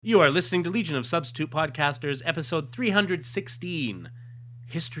You are listening to Legion of Substitute Podcasters, episode 316,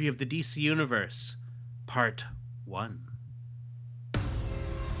 History of the DC Universe, Part 1.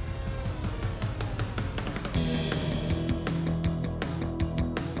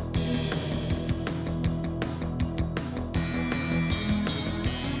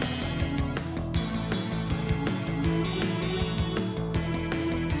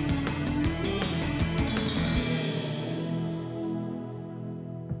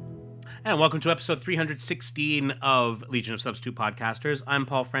 And welcome to episode 316 of Legion of Substitute Podcasters. I'm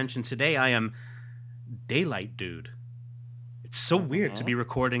Paul French, and today I am Daylight Dude. It's so weird to be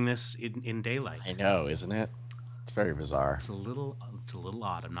recording this in daylight. I know, isn't it? It's very bizarre. It's a little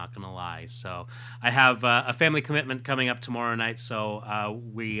odd, I'm not going to lie. So I have a family commitment coming up tomorrow night, so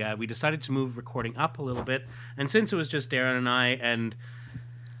we decided to move recording up a little bit. And since it was just Darren and I, and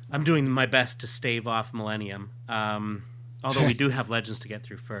I'm doing my best to stave off Millennium, although we do have Legends to get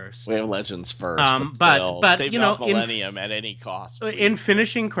through first. We have Legends first, but you know, Millennium at any cost. Please. In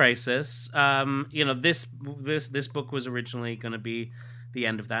finishing Crisis, this book was originally going to be the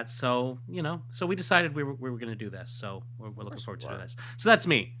end of that, so we decided we were going to do this. So we're looking forward to do this. So that's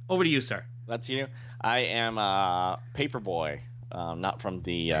me. Over to you, sir. That's you. I am Paperboy, not from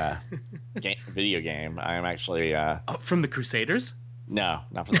the video game. I am actually from the Crusaders. No,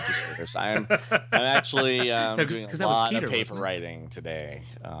 not from the Crusaders. I'm actually doing a lot of paper writing today.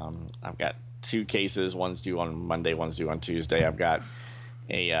 I've got 2 cases. One's due on Monday, one's due on Tuesday. I've got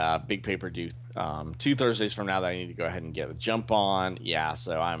a big paper due 2 Thursdays from now that I need to go ahead and get a jump on. Yeah,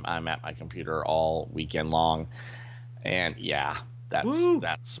 so I'm at my computer all weekend long, and yeah,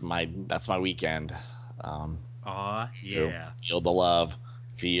 that's my weekend. Feel the love.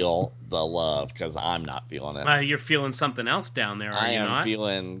 Feel the love, because I'm not feeling it. You're feeling something else down there, are you not? I am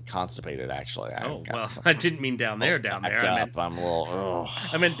feeling constipated, actually. I didn't mean down there. I'm a little...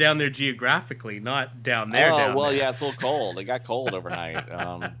 I meant down there geographically, not down there. Yeah, it's a little cold. It got cold overnight.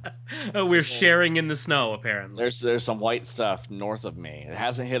 We're sharing in the snow, apparently. There's some white stuff north of me. It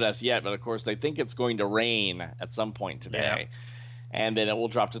hasn't hit us yet, but of course they think it's going to rain at some point today. Yeah. And then it will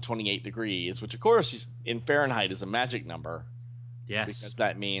drop to 28 degrees, which of course in Fahrenheit is a magic number. Yes. Because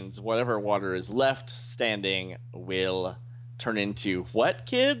that means whatever water is left standing will turn into what,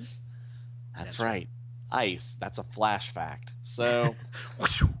 kids? That's right. Ice. That's a flash fact. So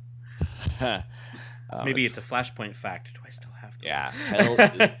maybe it's a flashpoint fact. Do I still have those? Yeah.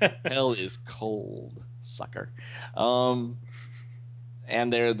 Hell is cold, sucker. And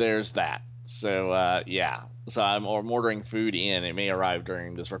there's that. So yeah. So I'm ordering food in. It may arrive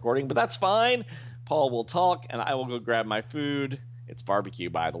during this recording, but that's fine. Paul will talk and I will go grab my food. It's barbecue,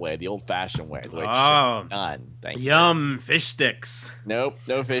 by the way, the old-fashioned way. None. Thank you. Yum, fish sticks. Nope,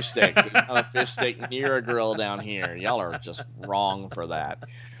 no fish sticks. There's not a fish stick near a grill down here. Y'all are just wrong for that.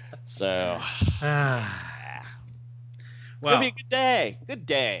 So, it's going to be a good day. Good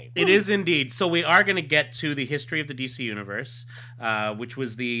day. It is indeed. So we are going to get to the history of the DC Universe, which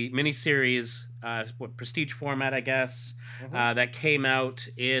was the miniseries, prestige format, I guess, that came out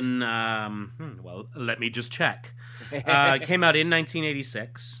in, let me just check. It came out in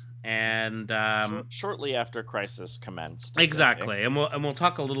 1986, and shortly after Crisis commenced. Exactly, and we'll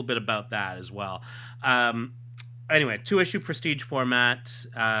talk a little bit about that as well. Anyway, 2-issue prestige format.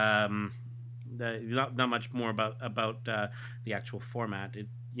 Not much more about the actual format.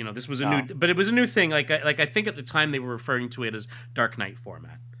 This was but it was a new thing. Like I think at the time they were referring to it as Dark Knight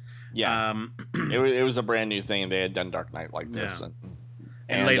format. Yeah, it was a brand new thing. They had done Dark Knight like this. Yeah.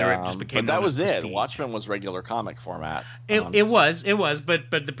 And later it just became. But that was Prestige. it. Watchmen was regular comic format. It was, but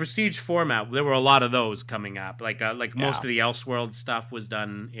the Prestige format, there were a lot of those coming up. Like most of the Elseworld stuff was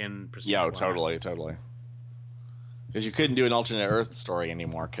done in Prestige. Yeah, format. totally. Because you couldn't do an alternate Earth story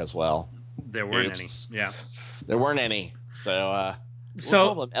anymore. Because there weren't any. Yeah, there weren't any. So we'll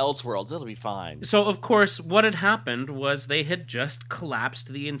call them Elseworlds. It'll be fine. So of course, what had happened was they had just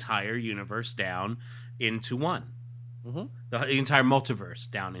collapsed the entire universe down into one. Mm-hmm. The entire multiverse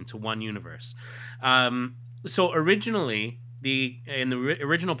down into one universe. So originally, in the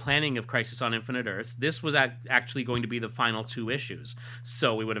original planning of Crisis on Infinite Earths, this was actually going to be the final 2 issues.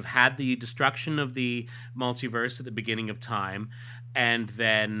 So we would have had the destruction of the multiverse at the beginning of time, and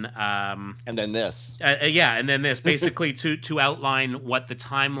then this. And then this, basically to outline what the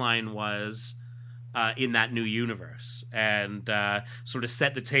timeline was in that new universe, and sort of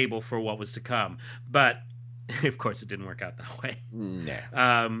set the table for what was to come. But of course, it didn't work out that way. No.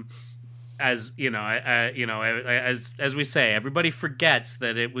 As we say, everybody forgets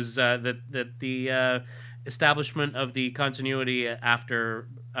that it was that the establishment of the continuity after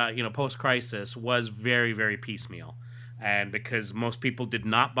post-Crisis was very, very piecemeal. and because most people did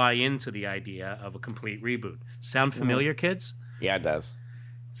not buy into the idea of a complete reboot. Sound familiar, kids? Yeah, it does.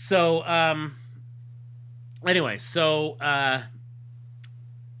 So, anyway,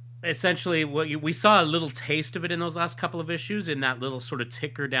 essentially, we saw a little taste of it in those last couple of issues. In that little sort of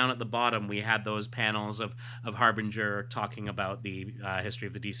ticker down at the bottom, we had those panels of Harbinger talking about the history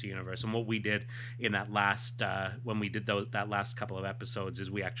of the DC universe. And what we did in that last when we did that last couple of episodes is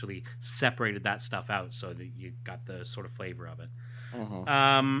we actually separated that stuff out so that you got the sort of flavor of it.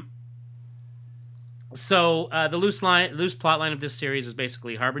 So the loose plot line of this series is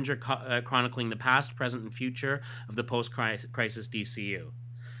basically Harbinger chronicling the past, present, and future of the post-crisis DCU.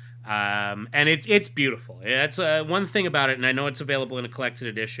 And it's beautiful. It's one thing about it, and I know it's available in a collected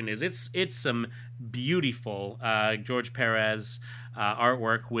edition. Is it's some beautiful George Perez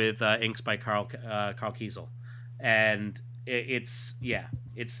artwork with inks by Carl Kiesel, and it's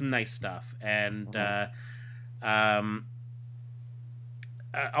some nice stuff, and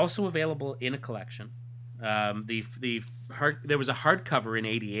also available in a collection. There was a hardcover in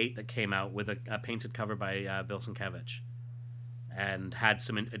 '88 that came out with a painted cover by Bill Sienkiewicz, and had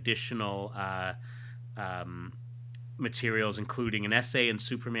some additional materials, including an essay and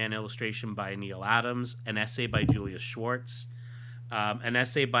Superman illustration by Neil Adams, an essay by Julius Schwartz, an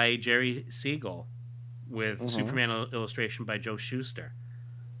essay by Jerry Siegel with Superman illustration by Joe Shuster,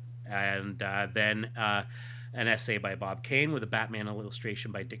 and then an essay by Bob Kane with a Batman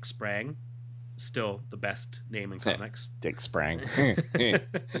illustration by Dick Sprang. Still the best name in comics. Dick Sprang.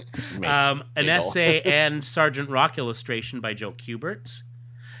 An essay and Sergeant Rock illustration by Joe Kubert.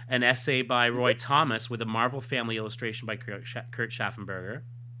 An essay by Roy Thomas with a Marvel Family illustration by Kurt Schaffenberger.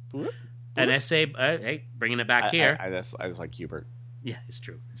 An essay... hey, bringing it back here. I just like Kubert. Yeah, it's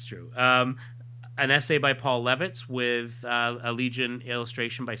true. An essay by Paul Levitz with a Legion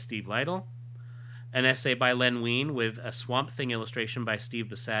illustration by Steve Lytle. An essay by Len Wein with a Swamp Thing illustration by Steve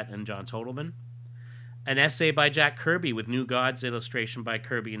Bissett and John Totalman. An essay by Jack Kirby with New Gods illustration by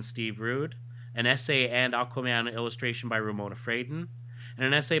Kirby and Steve Rude. An essay and Aquaman illustration by Ramona Fradon. And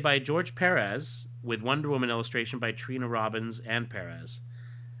an essay by George Perez with Wonder Woman illustration by Trina Robbins and Perez.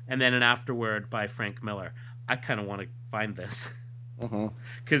 And then an afterword by Frank Miller. I kind of want to find this.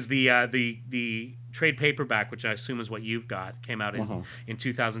 Because the trade paperback, which I assume is what you've got, came out in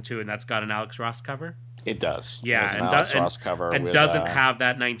 2002, and that's got an Alex Ross cover. It does. Yeah, and Alex Ross cover and with, doesn't have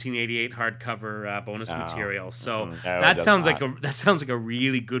that 1988 hardcover bonus material. So that sounds like a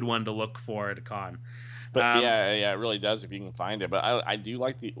really good one to look for at a con. But yeah, it really does if you can find it. But I do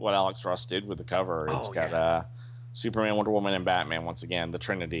like what Alex Ross did with the cover. It's got Superman, Wonder Woman, and Batman once again, the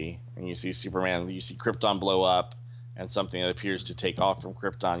Trinity. And you see Superman, you see Krypton blow up, and something that appears to take off from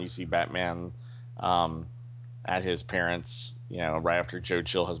Krypton. You see Batman at his parents, right after Joe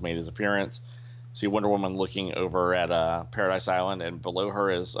Chill has made his appearance. See Wonder Woman looking over at Paradise Island, and below her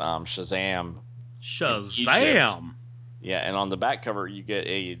is Shazam. Shazam! Yeah, and on the back cover, you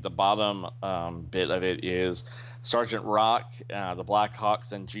get the bottom bit of it is Sergeant Rock, the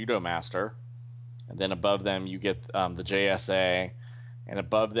Blackhawks, and Judo Master. And then above them, you get the JSA. And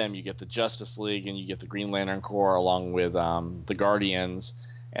above them, you get the Justice League, and you get the Green Lantern Corps, along with the Guardians.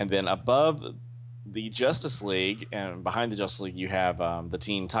 And then above the Justice League, and behind the Justice League, you have the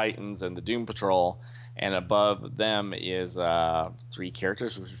Teen Titans and the Doom Patrol. And above them is three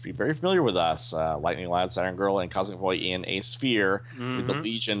characters which would be very familiar with us: Lightning Lad, Saturn Girl, and Cosmic Boy in a Sphere, with the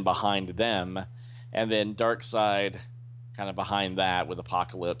Legion behind them. And then Darkseid kind of behind that with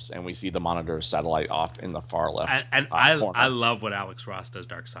Apocalypse, and we see the Monitor satellite off in the far left. And I love what Alex Ross does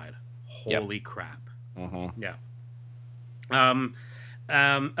Darkseid. Holy crap. Yeah.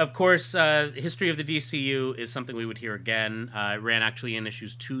 Of course, history of the DCU is something we would hear again. It ran actually in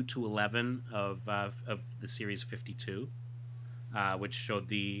issues 2 to 11 of the series 52, which showed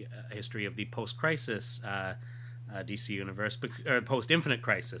the history of the post-crisis DC universe, post-Infinite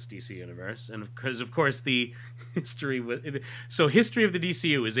Crisis DC universe, and because of course the history of the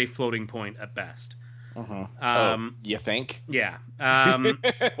DCU is a floating point at best. You think? Yeah.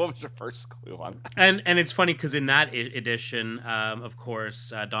 What was your first clue on that? And it's funny because in that edition, of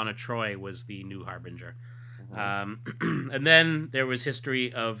course, Donna Troy was the new Harbinger. And then there was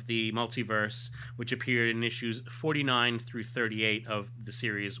history of the multiverse, which appeared in issues 49 through 38 of the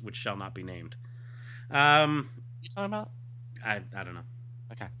series, which shall not be named. You talking about? I don't know.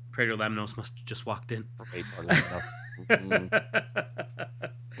 Okay. Praetor Lemnos must have just walked in. Praetor Lemnos.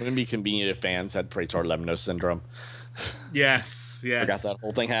 Wouldn't it be convenient if fans had Praetor Lemnos syndrome? Yes. Forgot that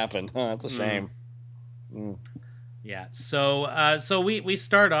whole thing happened. That's a shame. Yeah. So we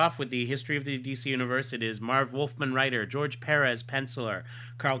start off with the history of the DC Universe. It is Marv Wolfman writer, George Perez penciler,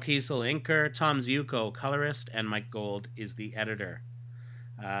 Carl Kiesel inker, Tom Ziuko colorist, and Mike Gold is the editor.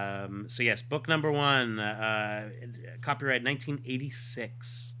 So yes, book number 1, copyright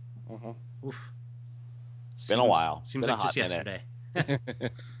 1986. Oof. Been a while. Seems Been like just yesterday.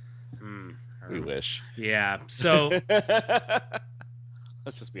 We wish. Yeah. So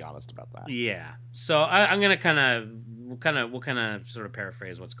let's just be honest about that. Yeah. So I'm gonna we'll kind of sort of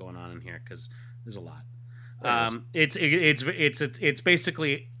paraphrase what's going on in here because there's a lot. It's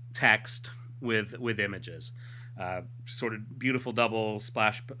basically text with images, sort of beautiful double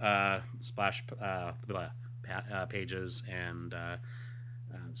splash pages, and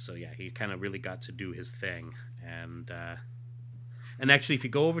so yeah, he kind of really got to do his thing, and actually, if you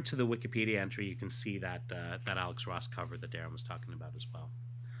go over to the Wikipedia entry, you can see that Alex Ross cover that Darren was talking about as well.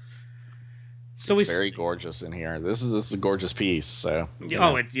 So it's very gorgeous in here. This is a gorgeous piece. So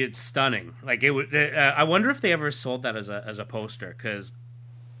it's stunning. Like it would. I wonder if they ever sold that as a poster because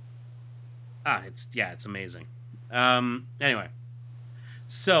it's amazing. Anyway,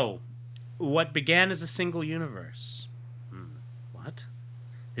 so what began as a single universe? What?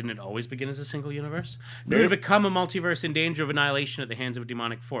 Didn't it always begin as a single universe? Grew to become a multiverse in danger of annihilation at the hands of a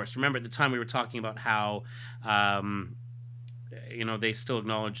demonic force. Remember at the time we were talking about how, they still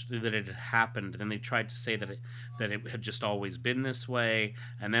acknowledged that it had happened. Then they tried to say that it had just always been this way.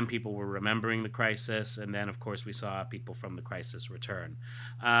 And then people were remembering the crisis. And then, of course, we saw people from the crisis return.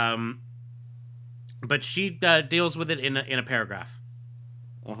 But she deals with it in a paragraph.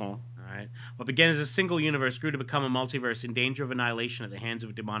 Right. What began as a single universe grew to become a multiverse in danger of annihilation at the hands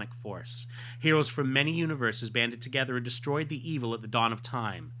of a demonic force. Heroes from many universes banded together and destroyed the evil at the dawn of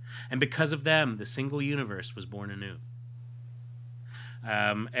time. And because of them, the single universe was born anew.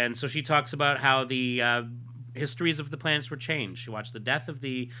 And so she talks about how the histories of the planets were changed. She watched the death of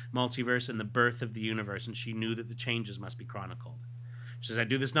the multiverse and the birth of the universe, and she knew that the changes must be chronicled. She says, I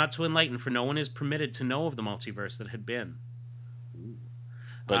do this not to enlighten, for no one is permitted to know of the multiverse that had been.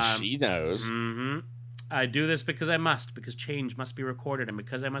 But she knows. I do this because I must, because change must be recorded, and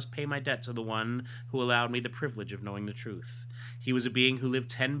because I must pay my debt to the one who allowed me the privilege of knowing the truth. He was a being who lived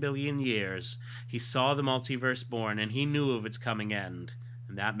 10 billion years. He saw the multiverse born, and he knew of its coming end.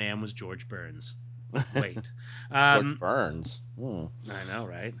 And that man was George Burns. Wait. George Burns? I know,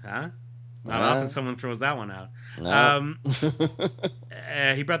 right? Huh? Not often someone throws that one out. No.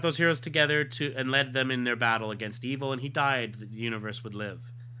 He brought those heroes together and led them in their battle against evil, and he died that the universe would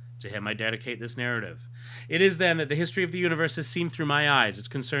live. To him I dedicate this narrative. It is then that the history of the universe is seen through my eyes. Its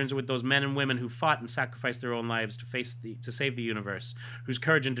concerns are with those men and women who fought and sacrificed their own lives to save the universe, whose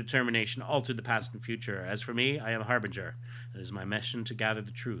courage and determination altered the past and future. As for me, I am a harbinger. It is my mission to gather the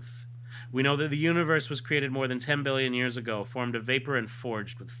truth. We know that the universe was created more than 10 billion years ago, formed of vapor and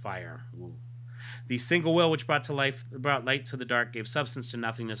forged with fire. Ooh. The single will which brought light to the dark, gave substance to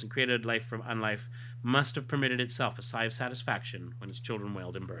nothingness, and created life from unlife, must have permitted itself a sigh of satisfaction when its children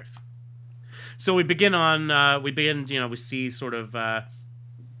wailed in birth. So we see sort of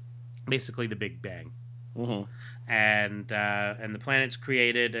basically the Big Bang. And the planet's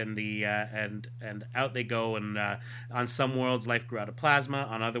created, and out they go. And on some worlds, life grew out of plasma.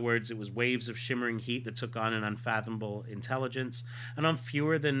 On other worlds, it was waves of shimmering heat that took on an unfathomable intelligence. And on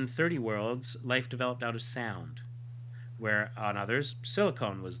fewer than 30 worlds, life developed out of sound. Where on others,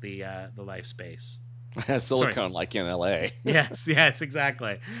 silicone was the life space. Silicone, sorry. Like in LA. yes,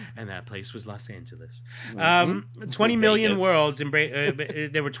 exactly. And that place was Los Angeles. 20 million worlds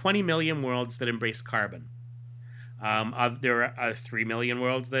there were 20 million worlds that embraced carbon. There are 3 million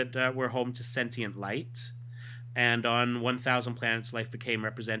worlds that were home to sentient light, and on 1,000 planets, life became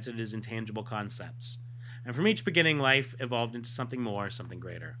represented as intangible concepts. And from each beginning, life evolved into something more, something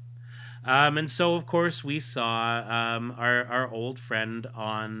greater. And so, of course, we saw our old friend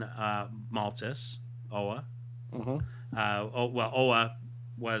on Maltus, Oa. Oa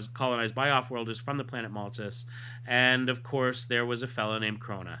was colonized by off-worlders from the planet Maltus, and of course, there was a fellow named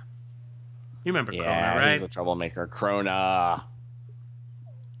Krona. You remember Krona, right? He's a troublemaker. Krona,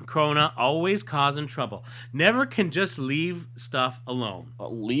 always causing trouble. Never can just leave stuff alone.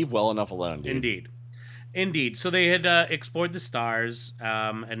 Leave well enough alone, dude. Indeed. So they had explored the stars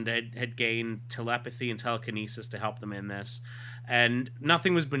and had gained telepathy and telekinesis to help them in this. And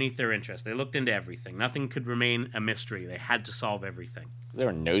nothing was beneath their interest. They looked into everything. Nothing could remain a mystery. They had to solve everything. They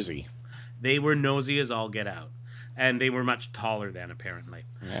were nosy. They were nosy as all get out. And they were much taller than, apparently.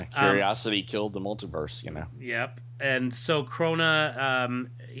 Yeah, curiosity killed the multiverse, Yep. And so Krona,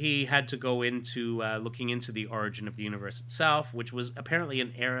 he had to go into looking into the origin of the universe itself, which was apparently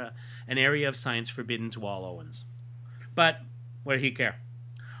an area of science forbidden to all Oans. But what did he care?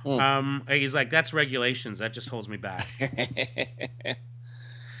 He's like, that's regulations. That just holds me back.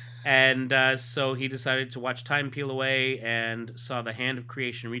 And so he decided to watch time peel away and saw the hand of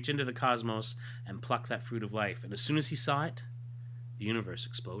creation reach into the cosmos and pluck that fruit of life. And as soon as he saw it, the universe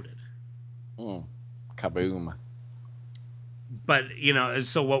exploded. Kaboom. But,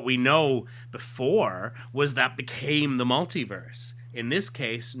 so what we know before was that became the multiverse. In this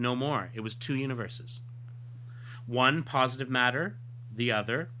case, no more. It was two universes. One, positive matter. The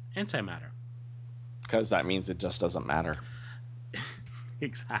other, antimatter. Because that means it just doesn't matter.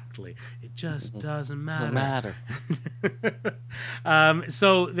 Exactly. It just doesn't matter.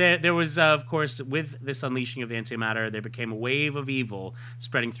 So there was, of course, with this unleashing of antimatter, there became a wave of evil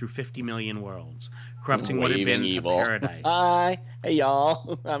spreading through 50 million worlds, corrupting what had been evil. A paradise. Hi. Hey,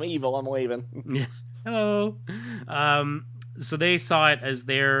 y'all. I'm evil. I'm waving. Hello. So they saw it as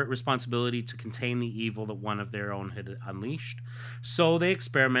their responsibility to contain the evil that one of their own had unleashed. So they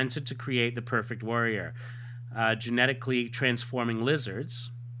experimented to create the perfect warrior. Genetically transforming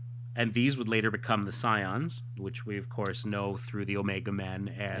lizards, and these would later become the Scions, which we of course know through the Omega Men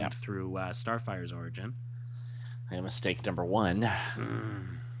and through Starfire's origin. Mistake number one.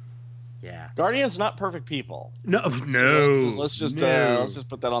 Yeah, Guardians not perfect people. No. Let's just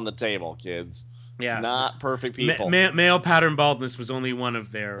put that on the table, kids. Yeah, not perfect people. Male pattern baldness was only one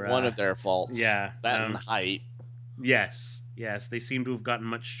of their faults. Yeah, that and height. Yes, they seem to have gotten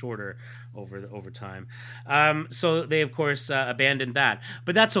much shorter over time. So they, of course, abandoned that.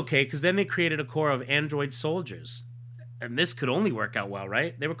 But that's okay, because then they created a corps of android soldiers. And this could only work out well,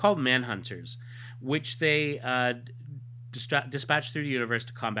 right? They were called Manhunters, which they dispatched through the universe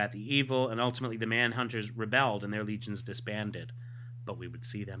to combat the evil, and ultimately the Manhunters rebelled and their legions disbanded. But we would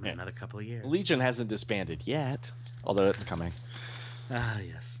see them in another couple of years. Legion hasn't disbanded yet, although it's coming.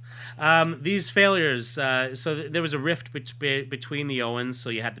 Yes. These failures, so there was a rift between the Owens, so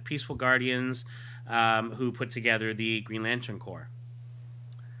you had the Peaceful Guardians who put together the Green Lantern Corps.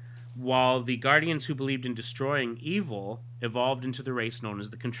 While the Guardians who believed in destroying evil evolved into the race known as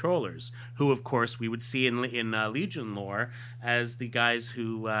the Controllers, who, of course, we would see in Legion lore as the guys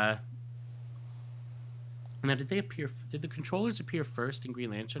who... Now, did the Controllers appear first in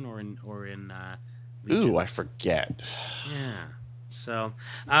Green Lantern or in Legion? Ooh, I forget. Yeah. So,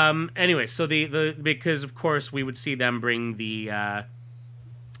 anyway, so the because of course we would see them bring the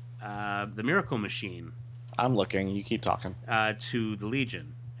Miracle Machine. I'm looking. You keep talking. To the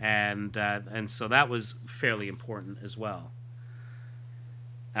Legion, and so that was fairly important as well.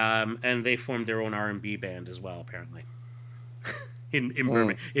 And they formed their own R&B band as well, apparently.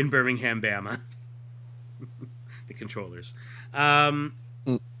 in Birmingham, Bama. The Controllers.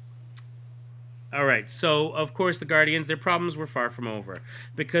 All right, so of course the Guardians, their problems were far from over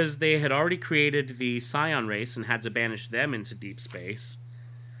because they had already created the Scion race and had to banish them into deep space.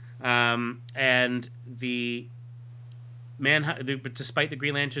 And but despite the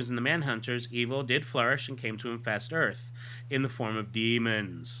Green Lanterns and the Manhunters, evil did flourish and came to infest Earth in the form of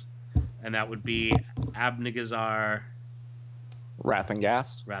demons, and that would be Abnegazar,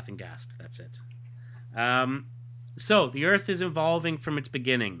 Rathengast. That's it. So the Earth is evolving from its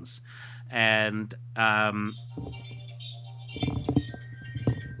beginnings. And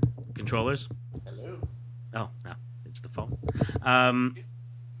Controllers? Hello. Oh, no, it's the phone.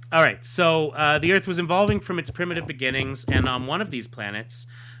 All right, so the Earth was evolving from its primitive beginnings, and on one of these planets,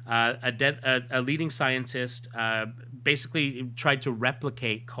 a leading scientist basically tried to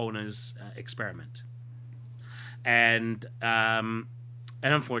replicate Kona's experiment. And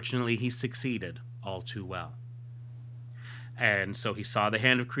unfortunately, he succeeded all too well. And so he saw the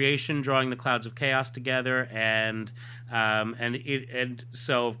hand of creation drawing the clouds of chaos together, and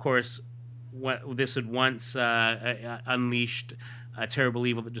so of course, this had once unleashed a terrible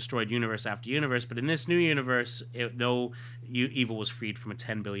evil that destroyed universe after universe. But in this new universe, evil was freed from a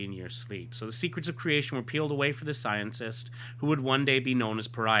 10 billion year sleep. So the secrets of creation were peeled away for the scientist, who would one day be known as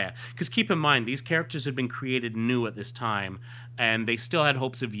Pariah. Because keep in mind, these characters had been created new at this time, and they still had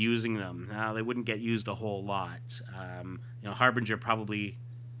hopes of using them. They wouldn't get used a whole lot. Harbinger probably...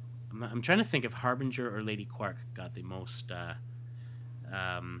 I'm trying to think if Harbinger or Lady Quark got the most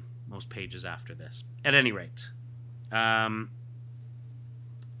pages after this. At any rate...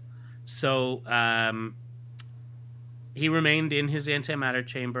 he remained in his antimatter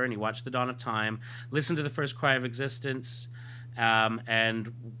chamber, and he watched the dawn of time, listened to the first cry of existence,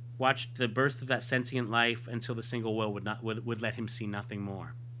 and watched the birth of that sentient life until the single will would let him see nothing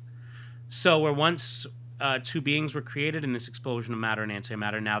more. So where once two beings were created in this explosion of matter and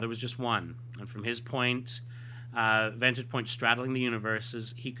antimatter, now there was just one. And from his vantage point straddling the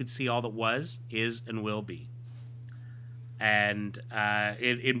universes, he could see all that was, is, and will be. And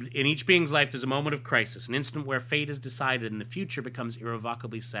in each being's life, there's a moment of crisis, an instant where fate is decided and the future becomes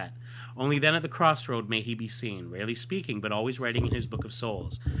irrevocably set. Only then at the crossroad may he be seen, rarely speaking, but always writing in his book of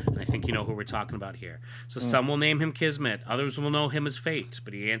souls. And I think you know who we're talking about here. So some will name him Kismet, others will know him as Fate,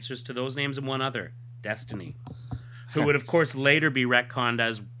 but he answers to those names and one other, Destiny, who would, of course, later be retconned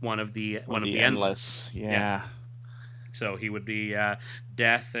as one of the Endless. Yeah. So he would be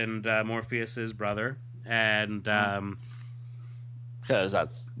Death and Morpheus's brother, and because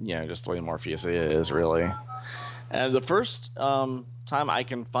that's just the way Morpheus is, really. And the first time I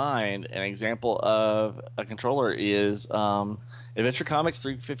can find an example of a controller is Adventure Comics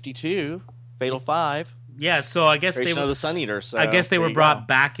 352, Fatal 5. Yeah, so I guess they were the Sun Eater. So I guess they were brought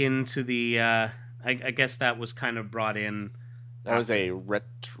back into the. I guess that was kind of brought in. That was a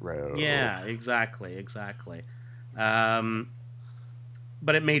retro. Yeah, exactly.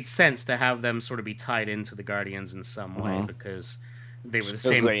 But it made sense to have them sort of be tied into the Guardians in some way because they were the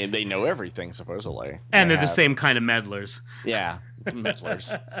same. They know everything, supposedly. And they're the same kind of meddlers. Yeah,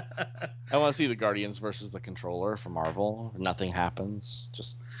 meddlers. I want to see the Guardians versus the Controller from Marvel. Nothing happens.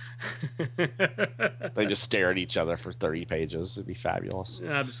 Just they just stare at each other for 30 pages. It'd be fabulous.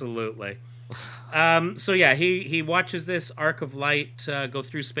 Absolutely. So yeah, he watches this arc of light go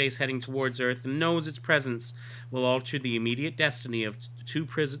through space heading towards Earth and knows its presence will alter the immediate destiny of two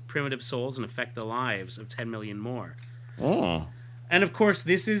primitive souls and affect the lives of 10 million more. And of course,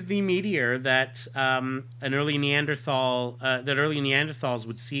 this is the meteor that early Neanderthals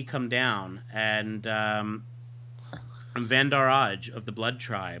would see come down, and Vandar Aj of the Blood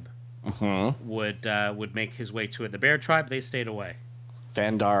Tribe would make his way to it. The Bear Tribe, they stayed away.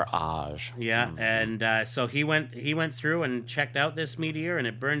 Vandar Aj. Yeah, and so he went through and checked out this meteor, and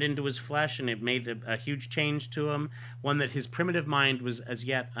it burned into his flesh, and it made a huge change to him, one that his primitive mind was as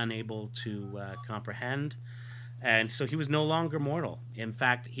yet unable to comprehend. And so he was no longer mortal. In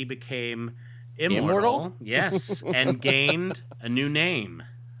fact, he became immortal? Yes, and gained a new name,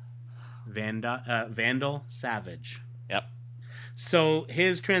 Vandal Savage. Yep. So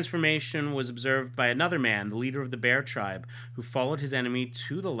his transformation was observed by another man, the leader of the Bear Tribe, who followed his enemy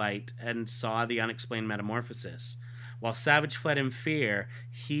to the light and saw the unexplained metamorphosis. While Savage fled in fear,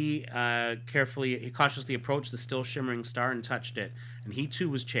 he cautiously approached the still shimmering star and touched it, and he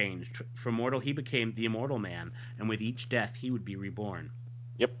too was changed. From mortal, he became the immortal man, and with each death, he would be reborn.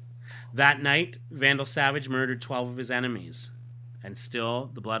 Yep. That night, Vandal Savage murdered 12 of his enemies, and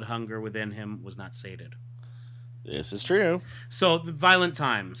still the blood hunger within him was not sated. This is true. So, the violent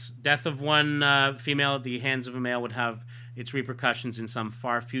times. Death of one female at the hands of a male would have its repercussions in some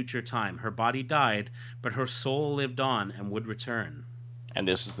far future time. Her body died, but her soul lived on and would return. And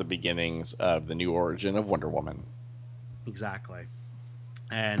this is the beginnings of the new origin of Wonder Woman. Exactly.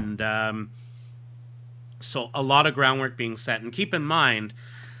 And so a lot of groundwork being set. And keep in mind,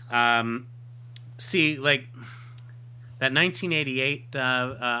 that 1988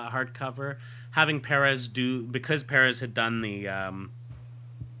 hardcover, having Perez because Perez had done the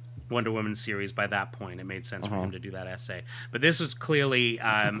Wonder Woman series by that point, it made sense for him to do that essay. But this was clearly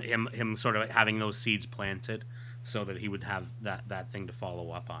him sort of having those seeds planted so that he would have that thing to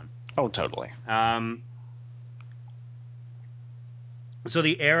follow up on. Oh, totally. So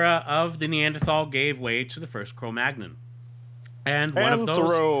the era of the Neanderthal gave way to the first Cro-Magnon. And one of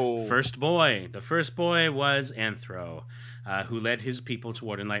those, the first boy was Anthro, who led his people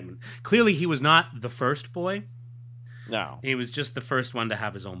toward enlightenment. Clearly, he was not the first boy. No. He was just the first one to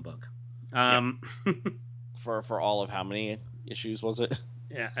have his own book. Yep. For all of how many issues was it?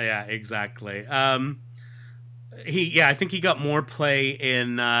 Yeah, exactly. I think he got more play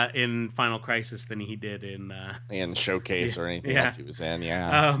in Final Crisis than he did in Showcase or anything else he was in.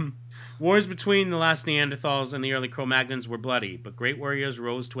 Yeah. Wars between the last Neanderthals and the early Cro-Magnons were bloody, but great warriors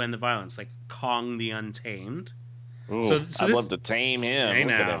rose to end the violence, like Kong the Untamed. Ooh, so I'd love to tame him. I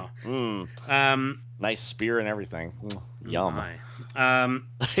know. Nice spear and everything. Yum. I'm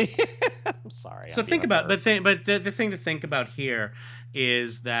sorry. So think about the thing to think about here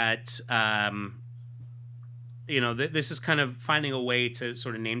is that this is kind of finding a way to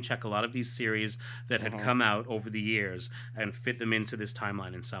sort of name check a lot of these series that had come out over the years and fit them into this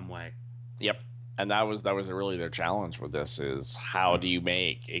timeline in some way. Yep. And that was really their challenge with this is how do you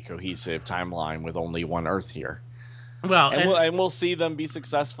make a cohesive timeline with only one Earth here? Well, and we'll see them be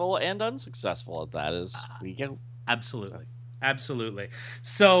successful and unsuccessful at that as we go. Absolutely.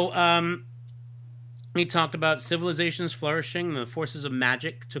 So, he talked about civilizations flourishing, the forces of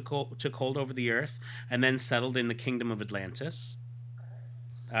magic took hold over the earth, and then settled in the kingdom of Atlantis.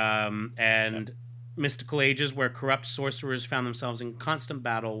 Mystical ages where corrupt sorcerers found themselves in constant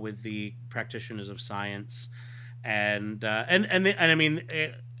battle with the practitioners of science. I mean,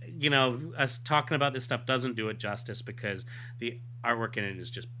 us talking about this stuff doesn't do it justice because the artwork in it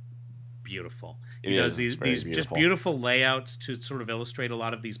is just beautiful. He does these just beautiful layouts to sort of illustrate a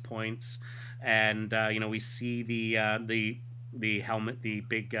lot of these points, and we see the helmet, the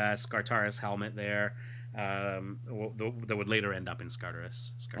big Skartaris helmet there. That would later end up in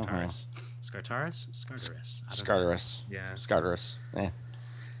Skartaris. Yeah. Skartaris. Yeah.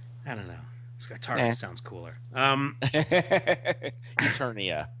 I don't know. Skartaris sounds cooler.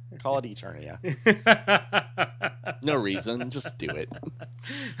 Eternia. Call it Eternia. No reason. Just do it.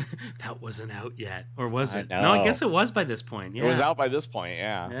 That wasn't out yet. Or was it? No, I guess it was by this point. Yeah. It was out by this point,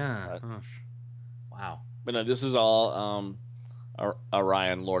 yeah. Yeah. Wow. But no, this is all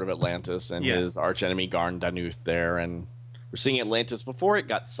Orion, Lord of Atlantis, and his archenemy Garn Danuth there, and we're seeing Atlantis before it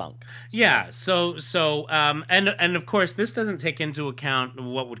got sunk. Yeah, so and of course this doesn't take into account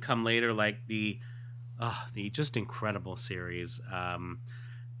what would come later, like the just incredible series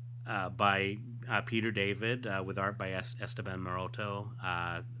by Peter David with art by Esteban Maroto,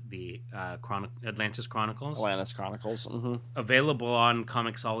 the Atlantis Chronicles. Mm-hmm. Available on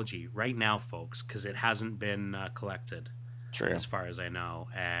Comixology right now, folks, because it hasn't been collected. True. As far as I know,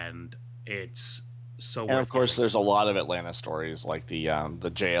 and it's so. And of course, there's a lot of Atlantis stories, like the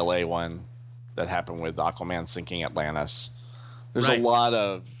JLA one that happened with Aquaman sinking Atlantis. There's a lot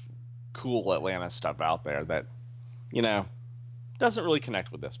of cool Atlantis stuff out there that, doesn't really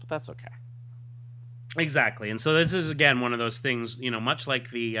connect with this, but that's okay. Exactly, and so this is again one of those things, much like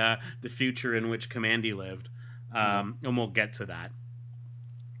the future in which Kamandi lived, and we'll get to that.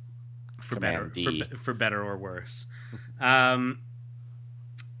 For better or worse. The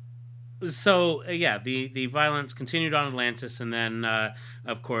violence continued on Atlantis, and then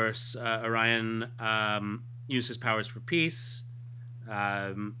of course Orion used his powers for peace,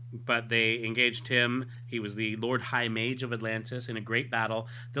 but they engaged him. He was the Lord High Mage of Atlantis in a great battle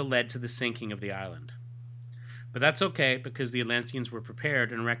that led to the sinking of the island. But that's okay, because the Atlanteans were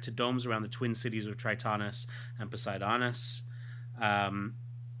prepared and erected domes around the twin cities of Tritonus and Poseidonis.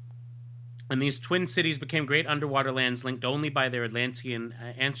 And these twin cities became great underwater lands linked only by their Atlantean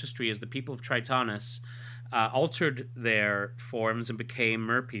ancestry, as the people of Tritonus altered their forms and became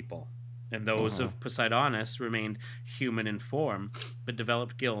merpeople. And those of Poseidonis remained human in form, but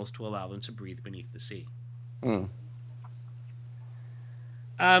developed gills to allow them to breathe beneath the sea.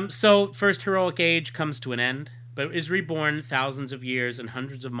 So, First Heroic Age comes to an end, but is reborn thousands of years and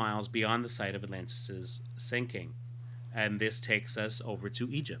hundreds of miles beyond the site of Atlantis' sinking. And this takes us over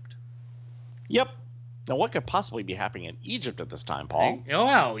to Egypt. Yep. Now, what could possibly be happening in Egypt at this time, Paul?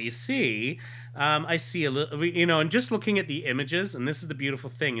 Well, you see, I see a little, and just looking at the images, and this is the beautiful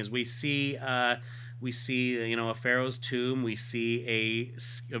thing, is we see, a pharaoh's tomb. We see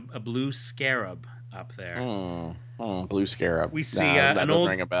a blue scarab up there. Blue scarab. We see an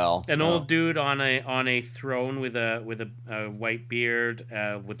old dude on a throne with a white beard,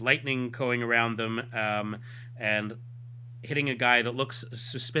 with lightning going around them, and hitting a guy that looks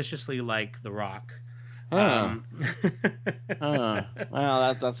suspiciously like The Rock. Well,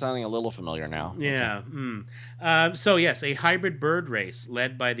 that's sounding a little familiar now. Yeah. Okay. So yes, a hybrid bird race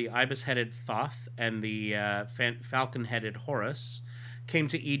led by the ibis-headed Thoth and the falcon-headed Horus came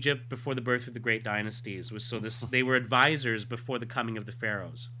to Egypt before the birth of the great dynasties. They were advisors before the coming of the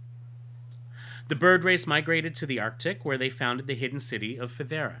pharaohs. The bird race migrated to the Arctic, where they founded the hidden city of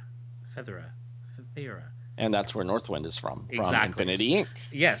Phthera. And that's where Northwind is from Infinity Inc.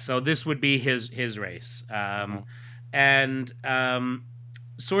 Yeah, so this would be his race. And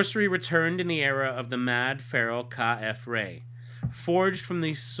sorcery returned in the era of the mad pharaoh Ka-F-Re. Forged from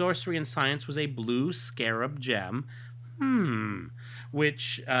the sorcery and science was a blue scarab gem,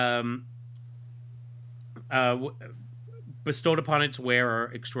 which bestowed upon its wearer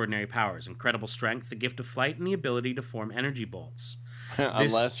extraordinary powers, incredible strength, the gift of flight, and the ability to form energy bolts.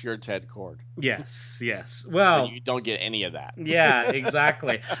 Unless you're Ted Cord. Yes. Well, but you don't get any of that. Yeah,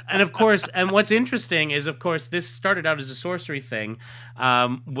 exactly. And of course, and what's interesting is, of course, this started out as a sorcery thing,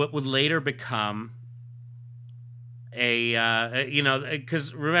 what would later become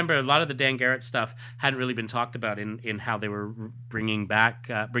because remember, a lot of the Dan Garrett stuff hadn't really been talked about in how they were bringing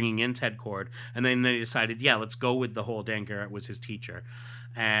in Ted Cord, and then they decided, let's go with the whole Dan Garrett was his teacher,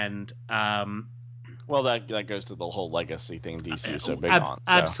 and well, that goes to the whole legacy thing DC is so big on. So.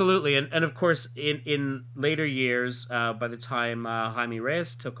 Absolutely, and of course, in later years, by the time Jaime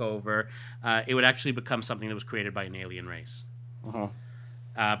Reyes took over, it would actually become something that was created by an alien race.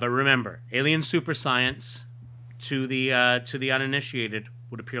 But remember, alien super science to the uninitiated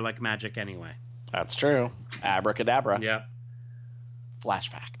would appear like magic anyway. That's true. Abracadabra. Yeah. Flash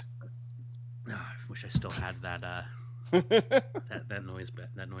fact. Oh, I wish I still had that that noise bite.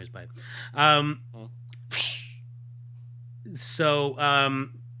 So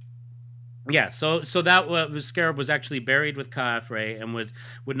that the scarab was actually buried with Khafre and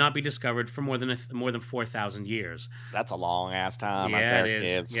would not be discovered for more than 4,000 years. That's a long ass time, right there,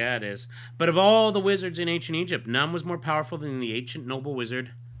 kids. Yeah, it is. But of all the wizards in ancient Egypt, none was more powerful than the ancient noble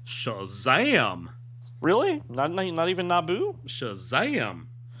wizard Shazam. Really? Not even Nabu? Shazam.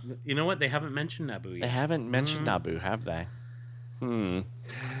 You know what? They haven't mentioned Nabu yet. They haven't mentioned Nabu, have they?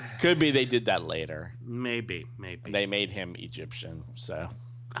 Could be they did that later. Maybe. They made him Egyptian, so.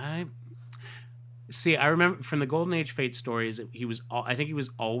 I remember from the Golden Age Fate stories, I think he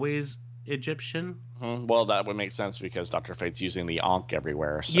was always Egyptian. Well, that would make sense because Dr. Fate's using the Ankh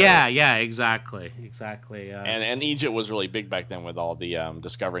everywhere. So. Yeah, exactly. And Egypt was really big back then with all the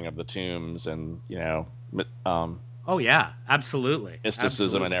discovering of the tombs and, oh, yeah, absolutely.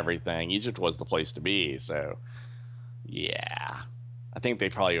 Mysticism and everything. Egypt was the place to be, so, yeah. I think they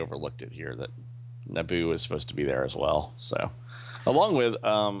probably overlooked it here that Nabu was supposed to be there as well, so. Along with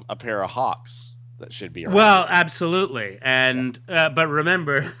a pair of hawks that should be around. Well, absolutely. And but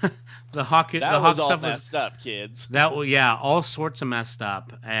remember, the hawk stuff was messed up, kids. All sorts of messed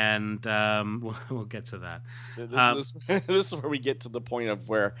up, and we'll get to that. This is where we get to the point of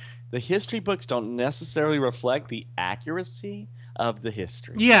where the history books don't necessarily reflect the accuracy of the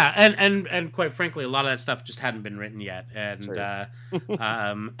history. Yeah, and quite frankly, a lot of that stuff just hadn't been written yet. And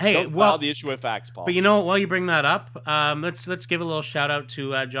hey, don't file the issue with facts, Paul. But while you bring that up, let's give a little shout out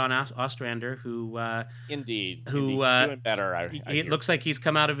to John Ostrander, who he's doing better. It looks like he's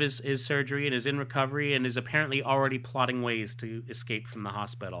come out of his surgery and is in recovery and is apparently already plotting ways to escape from the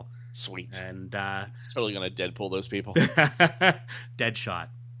hospital. Sweet. And he's totally gonna Deadpool those people. Deadshot.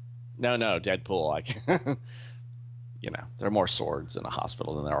 No, Deadpool. There are more swords in a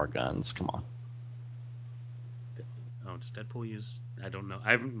hospital than there are guns. Come on. Oh, does Deadpool use? I don't know.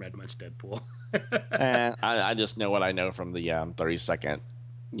 I haven't read much Deadpool. I just know what I know from the 30-second,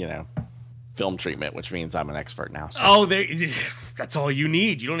 film treatment, which means I'm an expert now. So. Oh, that's all you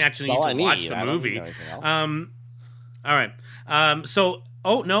need. You don't actually need to watch the movie. All right.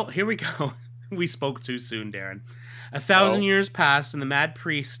 Here we go. We spoke too soon, Darren. 1,000 years passed, and the mad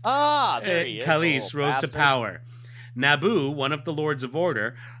priest Khalis rose to power. Nabu, one of the Lords of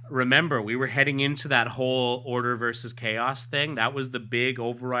Order, remember, we were heading into that whole order versus chaos thing. That was the big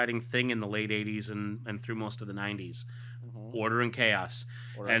overriding thing in the late 80s and through most of the 90s. Mm-hmm. Order and chaos.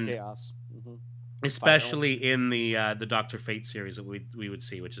 Mm-hmm. Especially in the Dr. Fate series that we would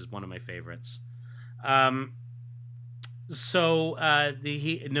see, which is one of my favorites.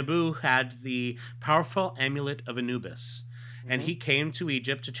 Nabu had the powerful amulet of Anubis, and he came to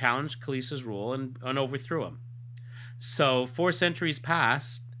Egypt to challenge Khalis's rule and overthrew him. So 4 centuries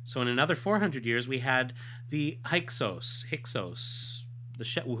passed. So in another 400 years, we had the Hyksos,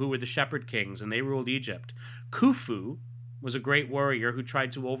 who were the shepherd kings, and they ruled Egypt. Khufu was a great warrior who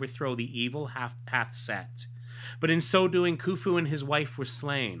tried to overthrow the evil Hathset. But in so doing, Khufu and his wife were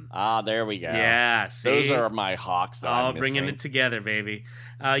slain. Ah, there we go. Yeah, see? Those are my hawks. All bringing it together, baby.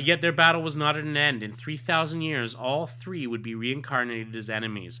 Yet their battle was not at an end. In 3,000 years, all 3 would be reincarnated as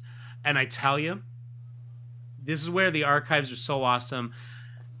enemies. And I tell you, this is where the archives are so awesome.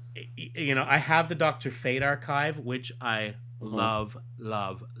 I have the Dr. Fate archive, which I love.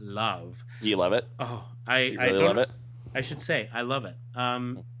 Do you love it? Oh, I love it. I should say I love it.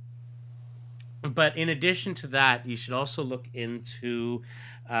 But in addition to that, you should also look into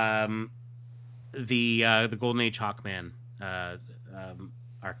the Golden Age Hawkman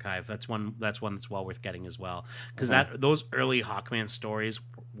archive. That's one that's well worth getting as well, because those early Hawkman stories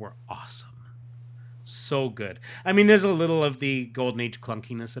were awesome. So good. I mean, there's a little of the Golden Age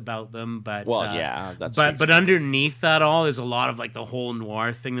clunkiness about them, but but underneath that all, there's a lot of like the whole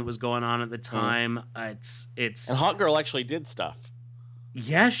noir thing that was going on at the time. It's and Hawk Girl actually did stuff.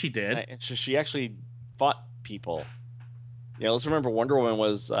 Yeah, she did. She actually fought people. Let's remember Wonder Woman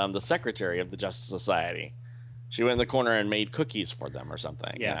was the secretary of the Justice Society. She went in the corner and made cookies for them or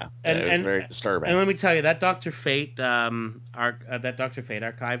something. Yeah, and it was very disturbing. And let me tell you, that Dr. Fate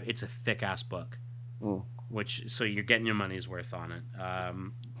archive, it's a thick ass book. So you're getting your money's worth on it.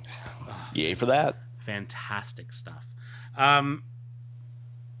 Yay for that. Fantastic stuff.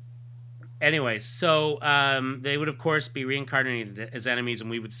 Anyway, so they would, of course, be reincarnated as enemies,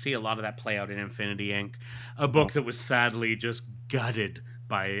 and we would see a lot of that play out in Infinity Inc., a book that was sadly just gutted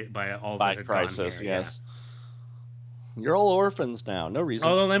by all that had Crisis, gone here. Yes. Yeah. You're all orphans now. No reason.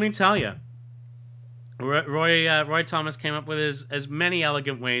 Although, let me tell you, Roy Thomas came up with as many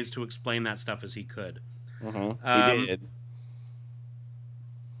elegant ways to explain that stuff as he could. He did.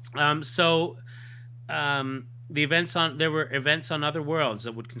 There were events on other worlds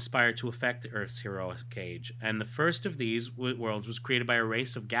that would conspire to affect Earth's heroic age, and the first of these worlds was created by a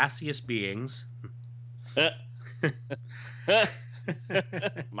race of gaseous beings.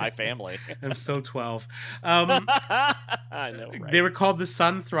 My family. I'm so 12. I know, right? They were called the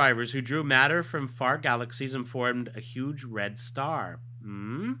Sun Thrivers, who drew matter from far galaxies and formed a huge red star.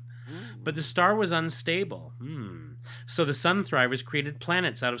 But the star was unstable. So the Sun Thrivers created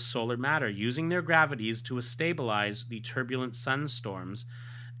planets out of solar matter, using their gravities to stabilize the turbulent sunstorms,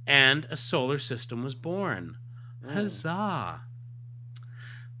 and a solar system was born. Huzzah!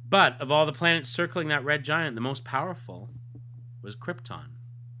 But of all the planets circling that red giant, the most powerful was Krypton.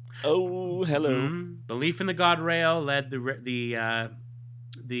 Oh, hello. Belief in the god Rael led the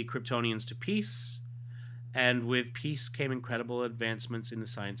Kryptonians to peace, and with peace came incredible advancements in the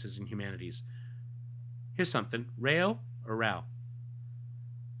sciences and humanities. Here's something: Rael or Rao?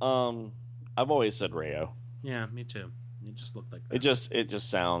 I've always said Rayo. Yeah, me too. It just looked like that. It just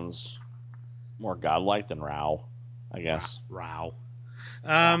sounds more godlike than Rao, I guess. Rao.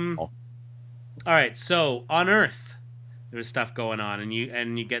 All right, so on Earth there was stuff going on, and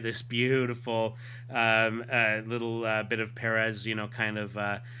you get this beautiful little bit of Perez, kind of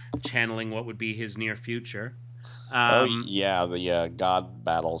channeling what would be his near future. The god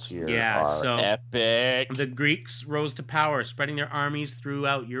battles here are epic. The Greeks rose to power, spreading their armies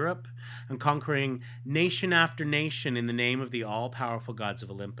throughout Europe and conquering nation after nation in the name of the all-powerful gods of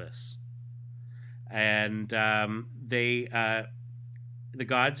Olympus. And the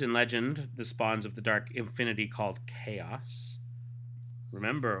gods in legend, the spawns of the dark infinity called Chaos.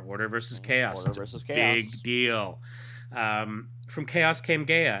 Remember, order versus chaos. Order versus chaos. Big deal. From Chaos came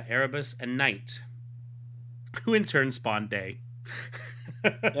Gaia, Erebus, and Night, who in turn spawned Day.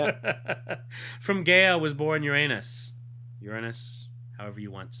 From Gaia was born Uranus. Uranus, however you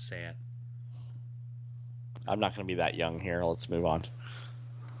want to say it. I'm not going to be that young here. Let's move on.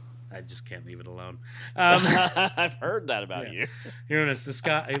 I just can't leave it alone. I've heard that about you. Uranus, this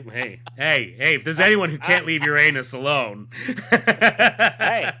guy. Hey! If there's anyone who can't leave Uranus alone,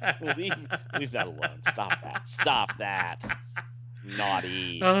 hey, leave that alone. Stop that.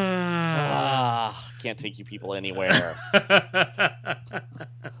 Naughty. Can't take you people anywhere.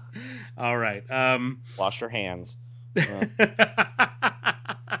 All right. Wash your hands.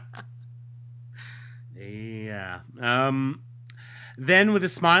 Yeah. Then, with a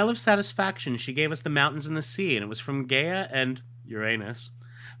smile of satisfaction, she gave us the mountains and the sea, and it was from Gaia and Uranus,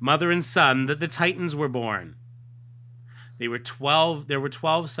 mother and son, that the Titans were born. There were 12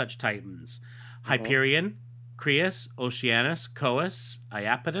 such Titans: Hyperion, Crius, Oceanus, Cous,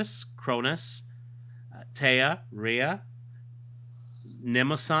 Iapetus, Cronus, Taea, Rhea,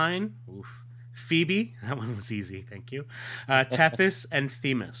 Mnemosyne, Phoebe, that one was easy, thank you, Tethys, and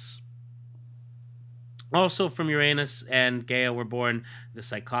Themis. Also from Uranus and Gaia were born the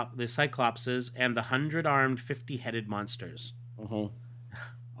Cyclopses and the 100-armed, 50-headed monsters.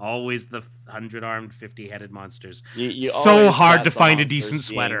 Always the 100-armed, 50-headed monsters. You so hard to find a decent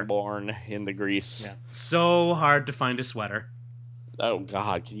sweater. Born in the Greece. Yeah. So hard to find a sweater. Oh,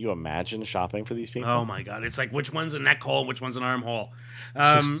 God. Can you imagine shopping for these people? Oh, my God. It's like, which one's a neck hole and which one's an armhole?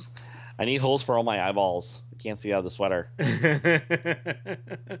 I need holes for all my eyeballs. I can't see out of the sweater.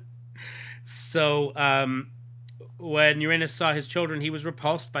 So, when Uranus saw his children, he was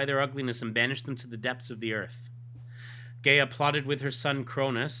repulsed by their ugliness and banished them to the depths of the earth. Gaia plotted with her son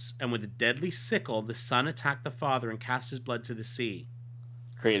Cronus, and with a deadly sickle, the son attacked the father and cast his blood to the sea,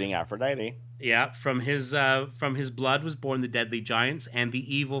 creating Aphrodite. Yeah, from his blood was born the deadly giants and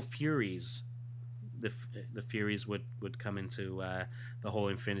the evil Furies. The Furies would come into the whole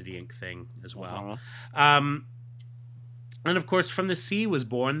Infinity Inc. thing as well. And of course, from the sea was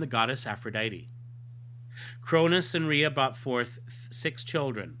born the goddess Aphrodite. Cronus and Rhea brought forth 6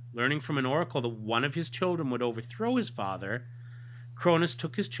 children. Learning from an oracle that one of his children would overthrow his father, Cronus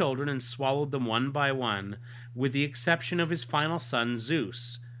took his children and swallowed them one by one, with the exception of his final son,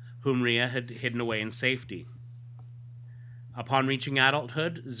 Zeus, whom Rhea had hidden away in safety. Upon reaching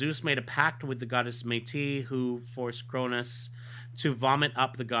adulthood, Zeus made a pact with the goddess Métis, who forced Cronus to vomit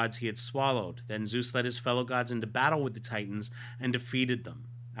up the gods he had swallowed. Then Zeus led his fellow gods into battle with the Titans and defeated them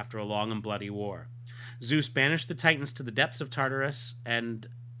after a long and bloody war. Zeus banished the Titans to the depths of Tartarus and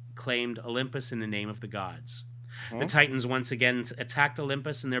claimed Olympus in the name of the gods. The Titans once again attacked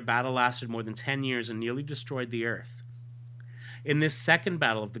Olympus, and their battle lasted more than 10 years and nearly destroyed the earth. In this second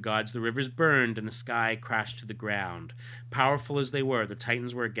battle of the gods, the rivers burned and the sky crashed to the ground. Powerful as they were, the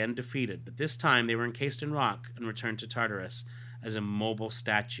Titans were again defeated, but this time they were encased in rock and returned to Tartarus as immobile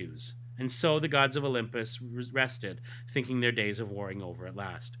statues. And so the gods of Olympus rested, thinking their days of warring over at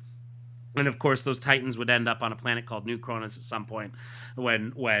last. And of course, those Titans would end up on a planet called New Cronus at some point,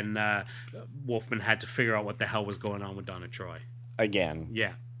 when Wolfman had to figure out what the hell was going on with Donna Troy. Again.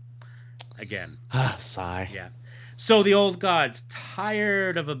 Yeah. Again. Sigh. Yeah. So the old gods,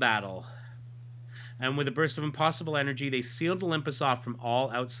 tired of a battle, and with a burst of impossible energy, they sealed Olympus off from all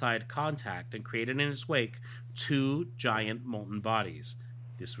outside contact and created in its wake 2 giant molten bodies.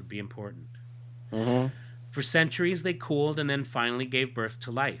 This would be important. Mm-hmm. For centuries, they cooled and then finally gave birth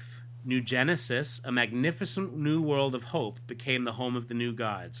to life. New Genesis, a magnificent new world of hope, became the home of the new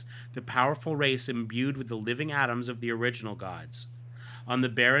gods, the powerful race imbued with the living atoms of the original gods. On the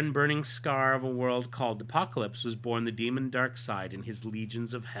barren, burning scar of a world called Apocalypse was born the demon Darkseid and his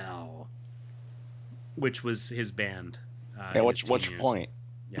legions of hell, which was his band. What's your point?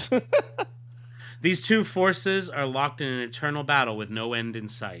 Yeah. These 2 forces are locked in an eternal battle with no end in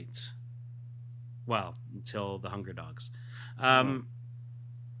sight. Well, until the Hunger Dogs.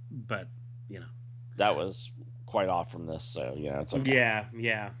 But, that was quite off from this, so, it's okay.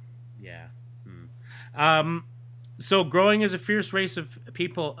 Yeah. So growing as a fierce race of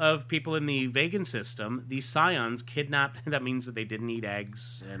people in the Vegan system, the Scions kidnapped, that means that they didn't eat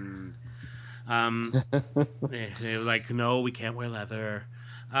eggs, and they were like, no, we can't wear leather.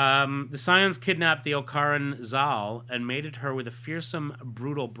 The Scions kidnapped the Okaran Zal and mated her with a fearsome,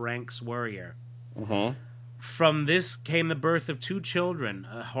 brutal Branks warrior. Mm-hmm. From this came the birth of 2 children,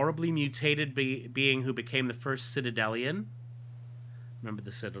 a horribly mutated being who became the first Citadelian. Remember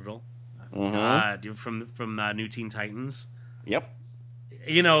the Citadel? Mm-hmm. From New Teen Titans. Yep.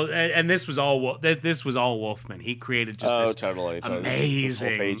 And this was all Wolfman. He created just this totally amazing. This whole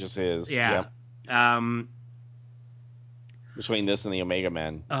page is his. Yeah. Yep. Between this and the Omega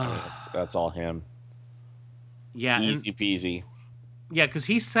Men, that's all him. Yeah, easy peasy. Yeah, because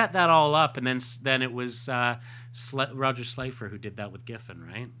he set that all up, and then it was Roger Slifer who did that with Giffen,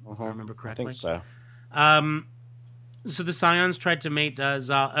 right? If I remember correctly. I think so. So the Scions tried to mate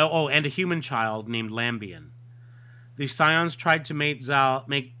Zal. And a human child named Lambian. The Scions tried to make Zal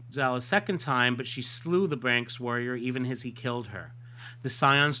a second time, but she slew the Branks warrior even as he killed her. The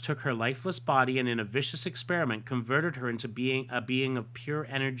Scions took her lifeless body and in a vicious experiment converted her into a being of pure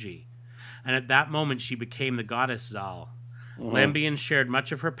energy. And at that moment she became the goddess Zal. Mm-hmm. Lambian shared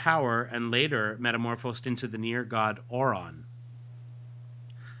much of her power and later metamorphosed into the near god Oron.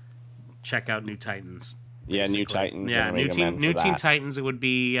 Check out New Titans. Basically. Yeah, New Titans. Yeah, New Teen Titans. It would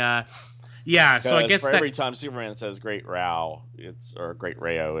be. So I guess every time Superman says "Great Rao," or "Great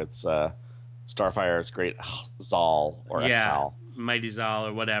Rayo," it's Starfire. It's Great Zal or Exal. Mighty Zal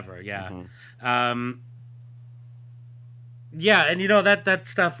or whatever. Yeah. Mm-hmm. Yeah, and that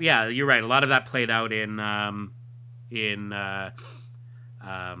stuff. Yeah, you're right. A lot of that played out in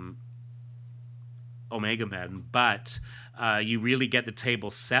Omega Men, but you really get the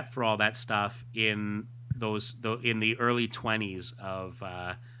table set for all that stuff in the early 20s of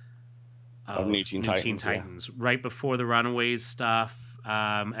New Teen Titans, right before the Runaways stuff,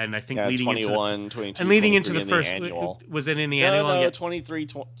 and I think leading 21, 22, and leading into the first annual. Was it in the annual? No, 23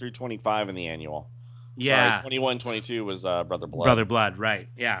 through 25 in the annual. Yeah, sorry, 21, 22 was Brother Blood. Brother Blood, right?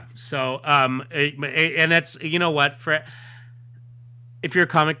 Yeah. So, and that's what if you're a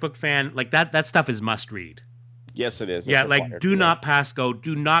comic book fan, like that stuff is must read. Yes, it is. Yeah, like do not pass go.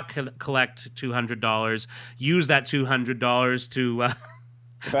 Do not collect $200. Use that $200 to.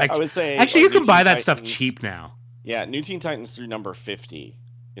 I would say actually you can buy that stuff cheap now. Yeah, New Teen Titans through number 50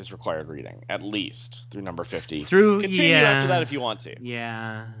 is required reading, at least through number 50. Continue after that if you want to.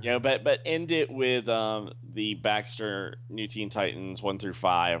 Yeah. But end it with the Baxter New Teen Titans 1 through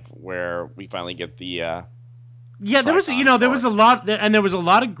 5, where we finally get the. There was a lot, and there was a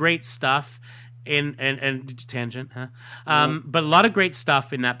lot of great stuff in and tangent, huh? But a lot of great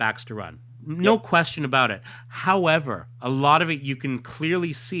stuff in that Baxter run. No question about it. However, a lot of it you can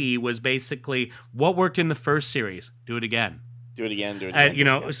clearly see was basically what worked in the first series. Do it again. Do it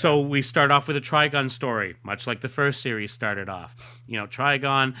again. So we start off with a Trigon story, much like the first series started off.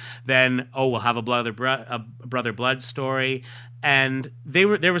 Trigon. Then we'll have a Brother Blood story, and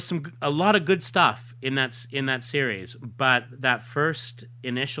there was a lot of good stuff in that series. But that first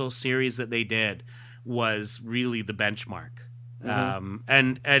initial series that they did was really the benchmark. Mm-hmm.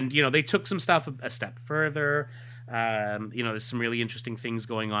 And they took some stuff a step further. There's some really interesting things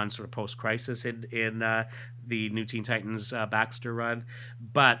going on sort of post-crisis in the New Teen Titans Baxter run,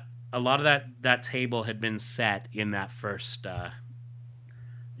 but a lot of that table had been set in that first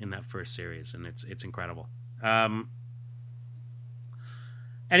series, and it's incredible.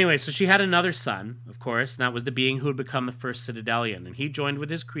 Anyway, so she had another son, of course, and that was the being who would become the first Citadelian. And he joined with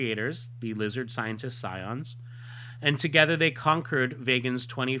his creators, the lizard scientist Scions, and together they conquered Vega's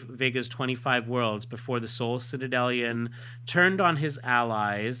 25 worlds before the Soul Citadelian turned on his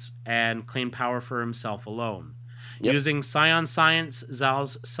allies and claimed power for himself alone. Yep. Using Scion science,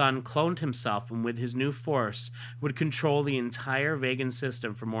 Zal's son cloned himself and with his new force would control the entire Vegan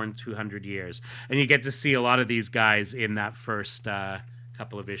system for more than 200 years. And you get to see a lot of these guys in that first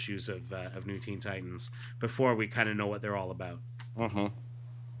couple of issues of New Teen Titans before we kind of know what they're all about. Mm-hmm.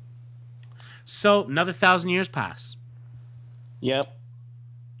 So another 1,000 years pass. Yep.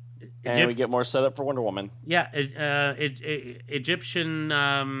 And we get more setup for Wonder Woman. Yeah. Egyptian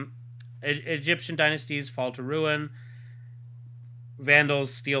dynasties fall to ruin.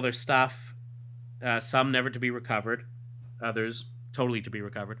 Vandals steal their stuff. Some never to be recovered. Others totally to be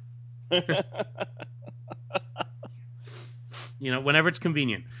recovered. Whenever it's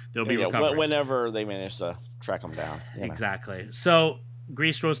convenient, they'll be recovered. Whenever they manage to track them down. Exactly. So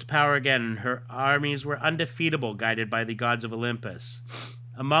Greece rose to power again, and her armies were undefeatable, guided by the gods of Olympus.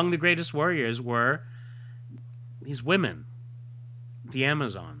 Among the greatest warriors were these women, the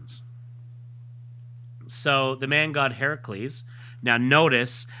Amazons. So the man god Heracles. Now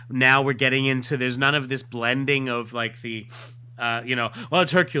notice, now we're getting into, there's none of this blending of like the,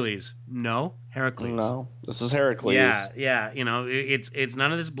 it's Hercules. No, Heracles. No, this is Heracles. Yeah. It's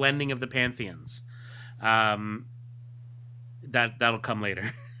none of this blending of the pantheons. That'll come later.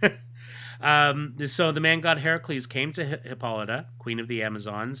 So the man god Heracles came to Hippolyta, queen of the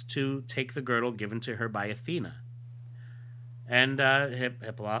Amazons, to take the girdle given to her by Athena. And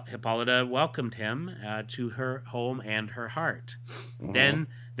Hippolyta welcomed him to her home and her heart. Mm-hmm.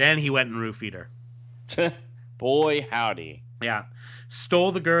 Then he went and roofied her. Boy, howdy. Yeah.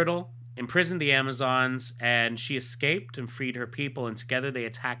 Stole the girdle, imprisoned the Amazons, and she escaped and freed her people, and together they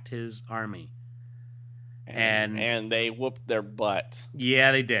attacked his army. And they whooped their butt.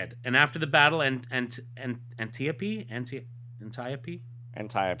 Yeah, they did. And after the battle, Antiope,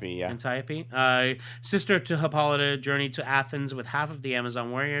 sister to Hippolyta, journeyed to Athens with half of the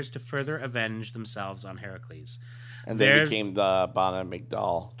Amazon warriors to further avenge themselves on Heracles. And they became the Bana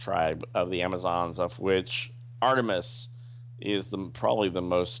Migdal tribe of the Amazons, of which Artemis is probably the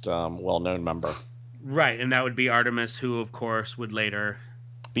most well-known member. Right, and that would be Artemis, who, of course, would later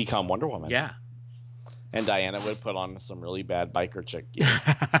become Wonder Woman. Yeah. And Diana would put on some really bad biker chick gear.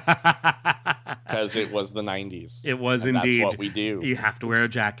 Because it was the 90s. It was indeed. That's what we do. You have to wear a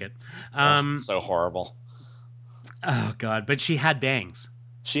jacket. So horrible. Oh, God. But she had bangs.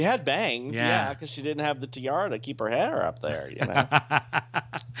 She had bangs, because she didn't have the tiara to keep her hair up there,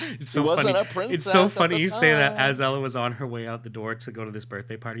 It's so funny. A princess. It's so funny you say that. As Ella was on her way out the door to go to this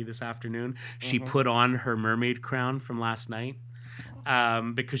birthday party this afternoon, she put on her mermaid crown from last night.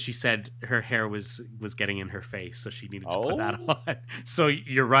 Because she said her hair was getting in her face, so she needed to put that on. So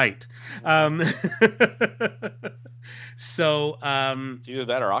you're right. It's either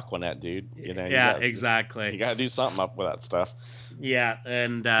that or Aquanet, dude. Exactly. You gotta do something up with that stuff. Yeah,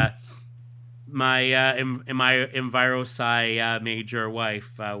 and my EnviroSci major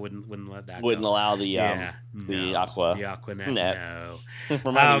wife wouldn't let that. Wouldn't go. Allow the Aquanet. No.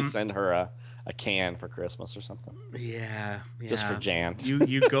 Remind me to send her a can for Christmas or something. Yeah. Just for Jan.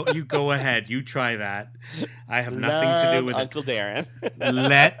 You go ahead. You try that. I have nothing to do with Uncle Darren.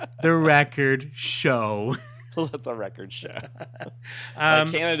 Let the record show. Let the record show.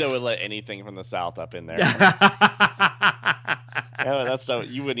 Canada would let anything from the South up in there. That's no,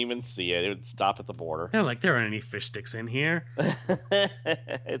 you wouldn't even see it. It would stop at the border. Yeah, like there aren't any fish sticks in here.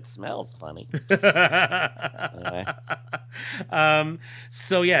 It smells funny.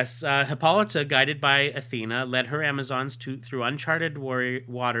 So yes, Hippolyta, guided by Athena, led her Amazons through uncharted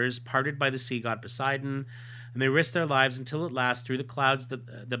waters parted by the sea god Poseidon, and they risked their lives until at last, through the clouds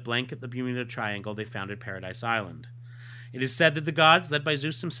that blanket the Bermuda Triangle, they founded Paradise Island. It is said that the gods, led by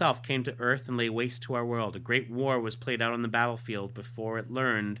Zeus himself, came to Earth and lay waste to our world. A great war was played out on the battlefield before it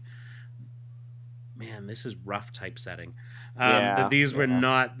learned... Man, this is rough typesetting. That these were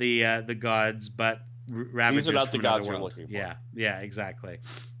not the gods, but ravagers. These are not from the gods we're looking for. Yeah, exactly.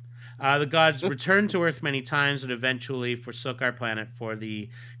 The gods returned to Earth many times and eventually forsook our planet for the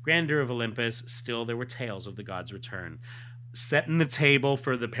grandeur of Olympus. Still, there were tales of the gods' return. Setting the table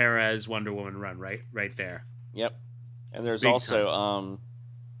for the Perez Wonder Woman run, right there. Yep. And there's Big also, time.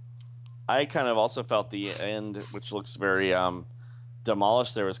 I kind of also felt the end, which looks very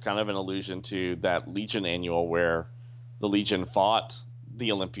demolished. There was kind of an allusion to that Legion annual where the Legion fought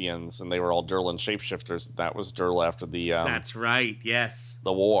the Olympians and they were all Durlan shapeshifters. That was Durla after the... That's right, yes.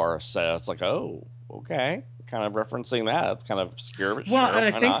 The war. So it's like, oh, okay. kind of referencing that. That's kind of obscure. But well, sure, and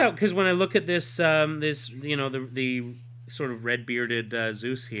I think that because when I look at this, the sort of red-bearded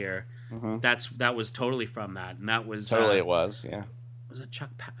Zeus here, that was totally from that, and that was totally it was, yeah. Was it Chuck?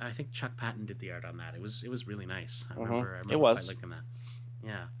 I think Chuck Patton did the art on that. It was really nice. I remember it was. quite liking that.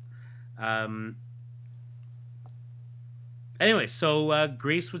 Yeah. Anyway, so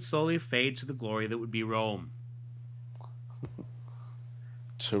Greece would slowly fade to the glory that would be Rome.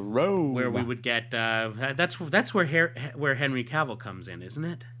 To Rome, where we would get that's where Henry Cavill comes in, isn't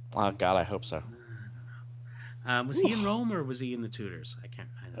it? Oh God, I hope so. Was he in Rome or was he in the Tudors? I can't.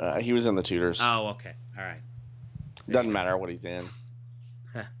 He was in the Tudors. Oh, okay, all right. Doesn't matter what he's in,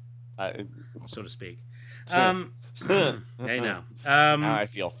 so to speak. Hey now. Now I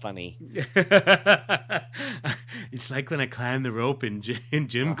feel funny. It's like when I climbed the rope in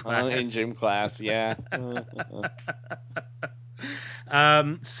gym class. In gym class, yeah.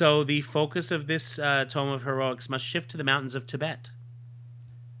 So the focus of this tome of heroics must shift to the mountains of Tibet.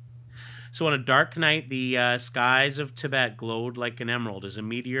 So on a dark night, the skies of Tibet glowed like an emerald as a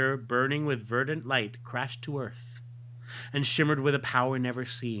meteor burning with verdant light crashed to earth and shimmered with a power never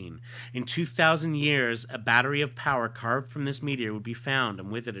seen. In 2,000 years, a battery of power carved from this meteor would be found, and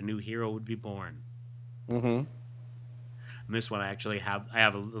with it a new hero would be born. Mm-hmm. And this one I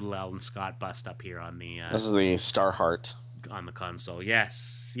have a little Alan Scott bust up here on the... this is the Starheart. On the console,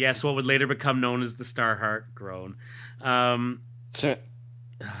 yes, what would later become known as the Starheart groan. God,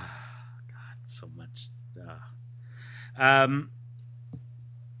 so much.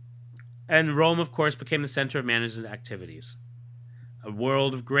 And Rome, of course, became the center of man's activities. A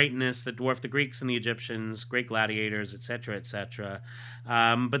world of greatness that dwarfed the Greeks and the Egyptians, great gladiators, etc., etc.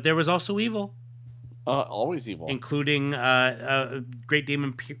 But there was also evil. Always evil. Including a great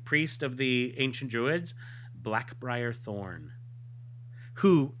demon priest of the ancient Druids, Blackbriar Thorn,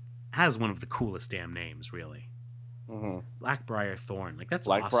 who has one of the coolest damn names, really. Mm-hmm. Blackbriar Thorn, like that's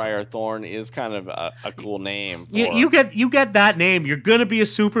Blackbriar awesome. Thorn is kind of a cool name. You get that name, you're gonna be a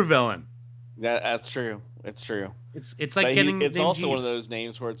supervillain. That's true. It's true. It's like but getting. It's also one of those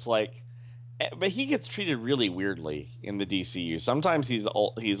names where it's like, but he gets treated really weirdly in the DCU. Sometimes he's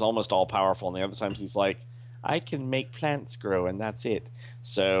almost all powerful, and the other times he's like, I can make plants grow, and that's it.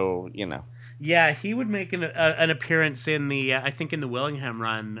 So Yeah, he would make an appearance in the I think in the Willingham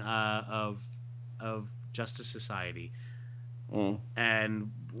run of Justice Society,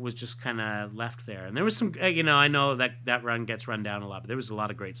 and was just kind of left there. And there was some, I know that run gets run down a lot, but there was a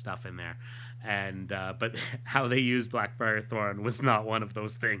lot of great stuff in there. And but how they used Blackbriar Thorn was not one of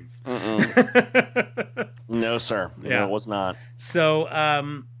those things. No, sir. Yeah, no, it was not. So,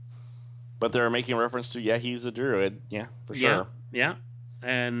 but they're making reference to he's a druid. Yeah, for sure. Yeah.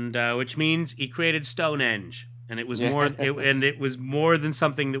 And which means he created Stonehenge, and it was more, it was more than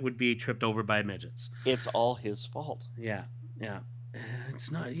something that would be tripped over by midgets. It's all his fault. Yeah. It's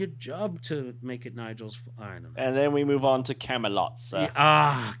not your job to make it Nigel's fault. I don't know. And then we move on to Camelot, sir.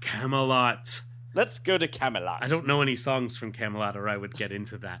 Camelot. Let's go to Camelot. I don't know any songs from Camelot, or I would get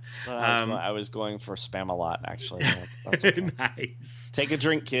into that. I was going for Spamalot, actually. That's okay. Nice. Take a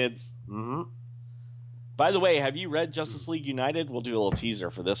drink, kids. Mm-hmm. By the way, have you read Justice League United? We'll do a little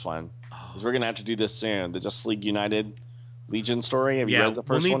teaser for this one, because we're going to have to do this soon. The Justice League United Legion story. Have you read the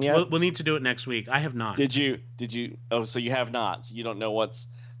first one yet? We'll need to do it next week. I have not. Did you? Oh, so you have not. So you don't know what's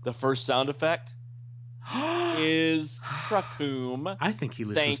the first sound effect? Is Krakoom. I think he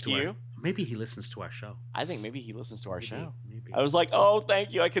listens maybe he listens to our show. I think maybe he listens to our show. Maybe. I was like, oh,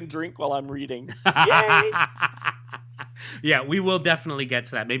 thank you. I can drink while I'm reading. Yay! Yeah, we will definitely get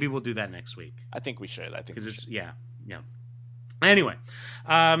to that. Maybe we'll do that next week. I think we should. Because it's yeah. Anyway,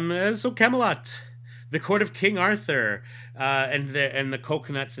 so Camelot, the court of King Arthur, and the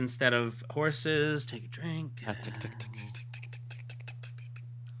coconuts instead of horses. Take a drink.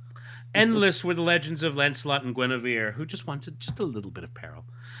 Endless were the legends of Lancelot and Guinevere, who just wanted just a little bit of peril.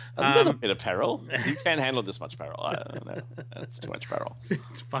 A little bit of peril. You can't handle this much peril. I don't know. That's too much peril.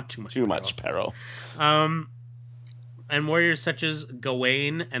 It's far too much. Much peril. And warriors such as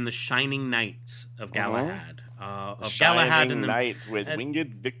Gawain and the Shining Knight of Galahad. Galahad and the Knight with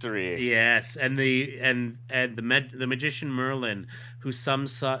winged victory. Yes, and the magician Merlin, who some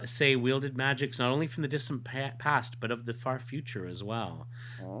say wielded magics not only from the distant past but of the far future as well.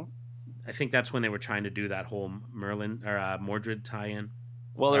 I think that's when they were trying to do that whole Merlin or Mordred tie-in.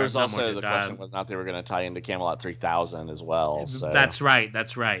 Well, there was also the question whether or not they were going to tie into Camelot 3000 as well. So. That's right.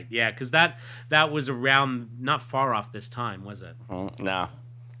 Yeah, because that was around not far off this time, was it? No.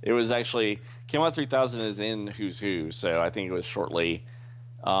 It was actually Camelot 3000 is in Who's Who, so I think it was shortly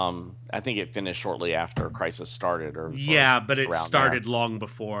I think it finished shortly after Crisis started, but it started long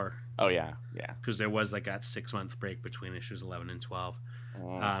before. Oh yeah. Because there was like that 6-month break between issues 11 and 12.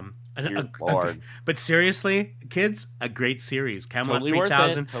 Lord. But seriously, kids, a great series. Camelot totally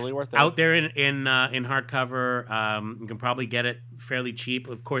 3000, totally worth it. Out there in hardcover. You can probably get it fairly cheap.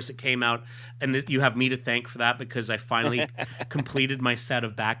 Of course, it came out, and you have me to thank for that because I finally completed my set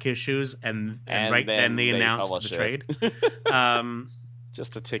of back issues, and right then they announced the trade.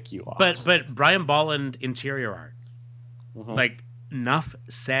 Just to tick you off. But Brian Bolland interior art, like enough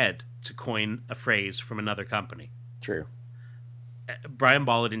said to coin a phrase from another company. True. Brian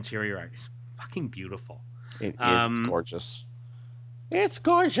Bolland interior art is fucking beautiful. It is gorgeous. It's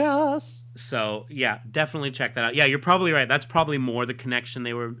gorgeous. So yeah, definitely check that out. Yeah, you're probably right. That's probably more the connection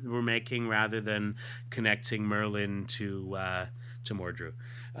they were making rather than connecting Merlin to Mordru.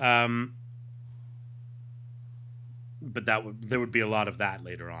 But there would be a lot of that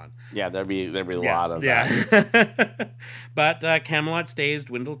later on. Yeah, there'd be a lot of that. But Camelot's days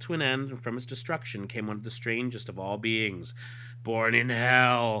dwindled to an end, and from its destruction came one of the strangest of all beings, born in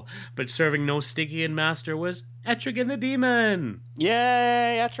hell, but serving no Stygian master, was Etrigan the Demon.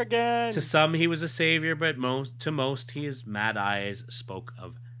 Yay, Etrigan! To some he was a savior, but to most his mad eyes spoke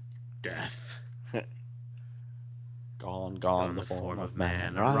of death. Gone the form of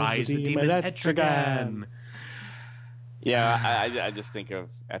man. Arise the demon Etrigan. Yeah, I just think of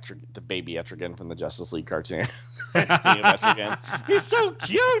the baby Etrigan from the Justice League cartoon. Etrigan. He's so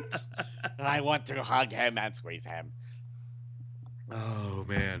cute! I want to hug him and squeeze him. Oh,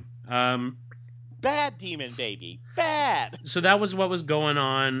 man. Bad demon baby. Bad! So that was what was going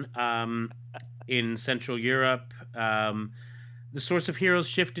on in Central Europe. The source of heroes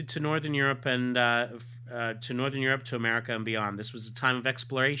shifted to Northern Europe and to America and beyond. This was a time of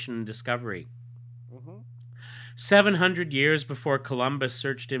exploration and discovery. 700 years before Columbus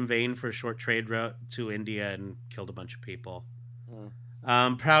searched in vain for a short trade route to India and killed a bunch of people.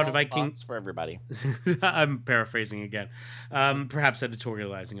 Proud Viking for everybody. I'm paraphrasing again, perhaps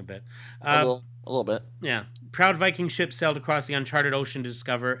editorializing a bit. A little bit. Yeah. Proud Viking ships sailed across the uncharted ocean to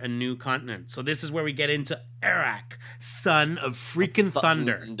discover a new continent. So this is where we get into Eric, son of freaking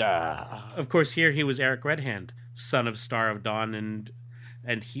Thunder. Of course, here he was Eric Redhand, son of Star of Dawn and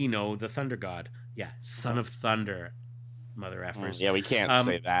Hino, the Thunder God. Yeah, Son of Thunder, mother effers. Yeah, we can't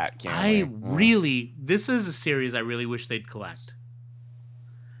say that, can we? This is a series I really wish they'd collect.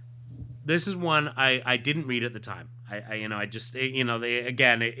 This is one I didn't read at the time.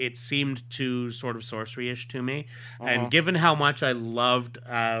 It seemed too sort of sorcery-ish to me. And given how much I loved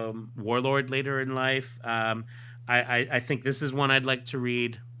Warlord later in life, I think this is one I'd like to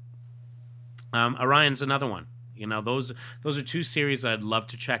read. Orion's another one. Those are two series I'd love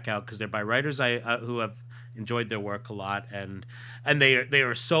to check out because they're by writers who have enjoyed their work a lot, and they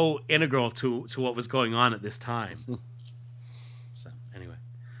are so integral to what was going on at this time. So anyway,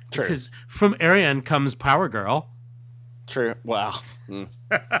 True. Because from Arion comes Power Girl. True. Wow.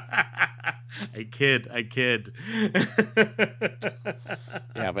 I kid.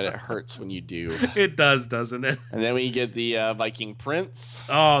 Yeah, but it hurts when you do. It does, doesn't it? And then we get the Viking Prince.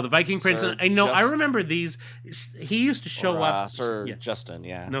 Oh, the Viking Prince. I know. I remember these. He used to show up. Sir Justin,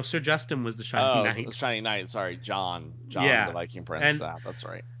 yeah. No, Sir Justin was the Shining Knight. The Shining Knight. Sorry, John, the Viking Prince. That's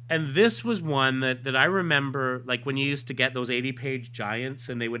right. And this was one that I remember, like when you used to get those 80-page giants,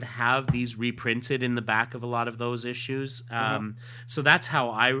 and they would have these reprinted in the back of a lot of those issues. So that's how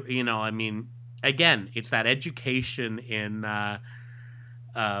again, it's that education in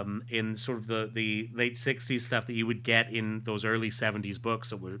sort of the late 60s stuff that you would get in those early 70s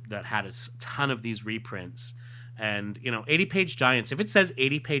books that had a ton of these reprints. And 80-page giants. If it says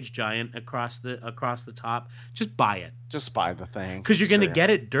 80-page giant across the top, just buy it. Just buy the thing because you're going to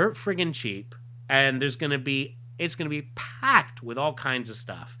get it dirt friggin' cheap, and it's going to be packed with all kinds of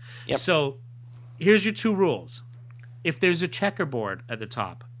stuff. Yep. So here's your two rules: if there's a checkerboard at the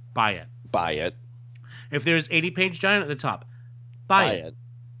top, buy it. Buy it. If there's 80-page giant at the top, buy it.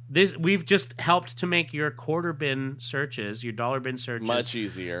 We've just helped to make your quarter bin searches, your dollar bin searches, much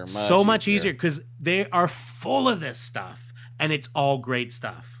easier. Much easier because they are full of this stuff, and it's all great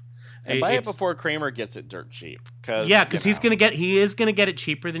stuff. And buy it before Kramer gets it dirt cheap. Because he is gonna get it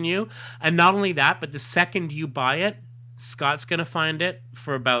cheaper than you, and not only that, but the second you buy it, Scott's gonna find it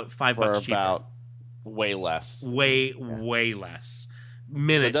for about $5 cheaper. About way less. Way less.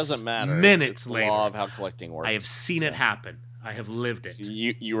 Minutes. So it doesn't matter. Minutes it's later. The law of how collecting works. I have seen it happen. I have lived it.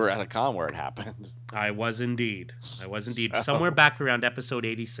 You were at a con where it happened. I was indeed. Somewhere back around episode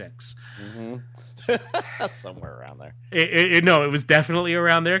 86. Somewhere around there. It was definitely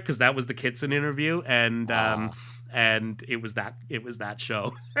around there because that was the Kitson interview, and and it was that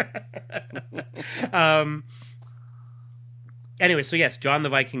show. Anyway, so yes, John the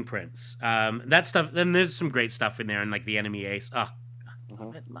Viking Prince. That stuff. Then there's some great stuff in there, and like the enemy ace. Oh, I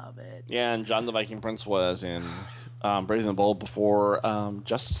love it. Yeah, and John the Viking Prince was in Brave and the Bold before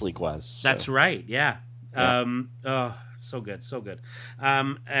Justice League was. So. That's right. Yeah. So good, so good.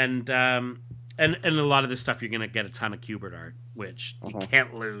 And a lot of this stuff you're gonna get a ton of Kubert art, which you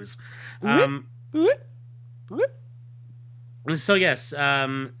can't lose. So yes,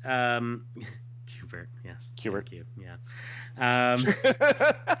 Kubert. Yes, Kubert. Thank you. Yeah.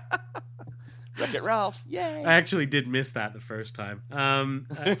 Wreck-It Ralph. Yay! I actually did miss that the first time.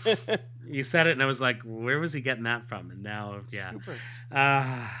 You said it, and I was like, "Where was he getting that from?" And now, yeah.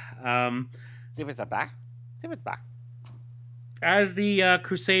 See what's back. See what's back. As the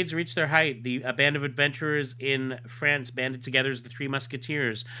Crusades reached their height, a band of adventurers in France banded together as the Three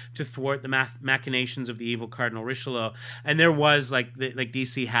Musketeers to thwart the machinations of the evil Cardinal Richelieu. And there was like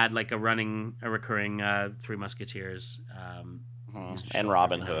DC had like a recurring Three Musketeers, and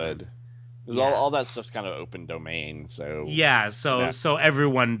Robin Hood. All that stuff's kind of open domain. So so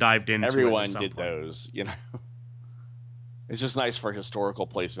everyone dived into. Everyone did those, you know. It's just nice for historical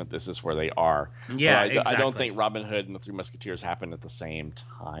placement. This is where they are. Yeah, exactly. I don't think Robin Hood and the Three Musketeers happened at the same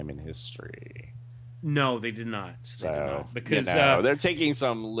time in history. No, they did not. Because they're taking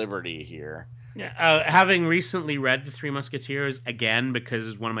some liberty here. Having recently read the Three Musketeers again, because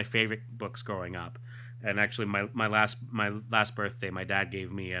it's one of my favorite books growing up, and actually my last birthday, my dad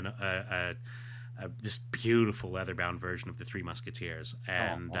gave me this beautiful leather-bound version of the Three Musketeers,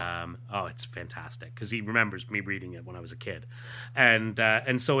 and it's fantastic because he remembers me reading it when I was a kid,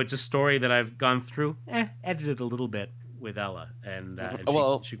 and so it's a story that I've gone through, edited a little bit with Ella, and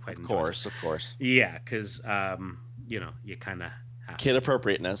she quite enjoys it. Of course, yeah, because you kind of kid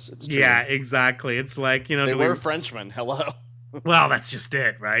appropriateness. It's true. Yeah, exactly. It's like they were Frenchmen. Hello. Well, that's just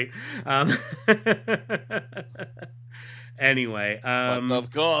it, right? Anyway, but of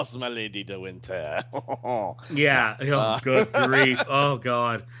course, my Lady de Winter. Yeah. Oh, good grief. Oh,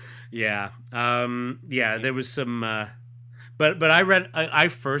 God. Yeah. There was some. But I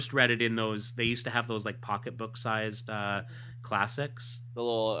first read it in those. They used to have those like pocketbook sized classics. The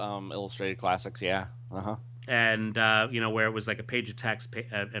little illustrated classics. Yeah. And where it was like a page of text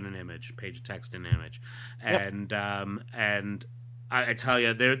and an image, page of text and an image, and I tell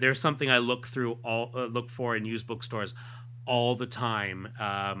you, there's something I look for in used bookstores all the time,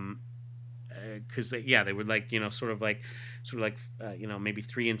 because they were like sort of like maybe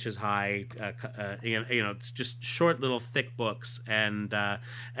 3 inches high, it's just short little thick books, and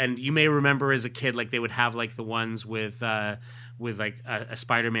you may remember as a kid like they would have like the ones with like a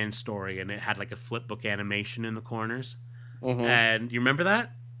Spider-Man story, and it had like a flip book animation in the corners, and you remember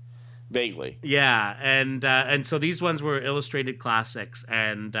that? Vaguely. Yeah, and so these ones were illustrated classics,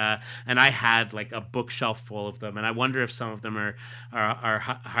 and I had like a bookshelf full of them, and I wonder if some of them are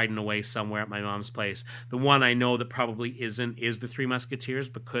hiding away somewhere at my mom's place. The one I know that probably isn't is the Three Musketeers,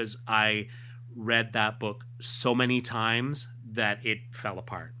 because I read that book so many times that it fell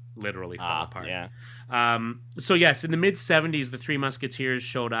apart. Literally fell apart. Yeah. So yes, in the mid '70s, the Three Musketeers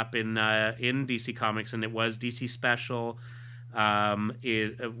showed up in DC Comics, and it was DC Special. Number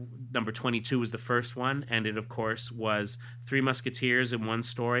 22 was the first one, and it of course was Three Musketeers in one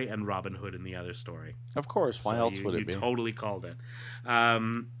story and Robin Hood in the other story. Of course, why else would it be? You totally called it.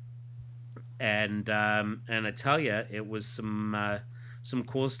 And I tell you, it was some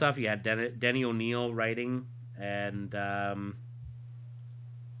cool stuff. You had Denny O'Neil writing, and I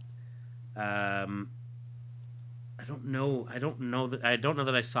don't know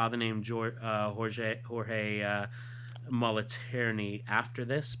that I saw the name Jorge Moliterni after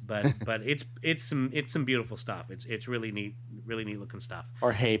this, but it's some beautiful stuff. It's really neat looking stuff.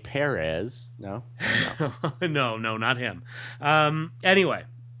 Or Hey Perez, no, no, not him. Anyway,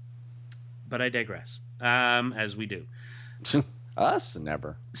 but I digress. As we do. Us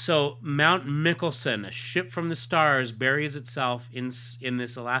never. So Mount Mickelson, a ship from the stars, buries itself in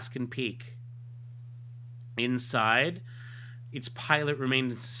this Alaskan peak. Inside, its pilot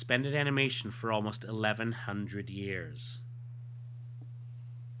remained in suspended animation for almost 1,100 years.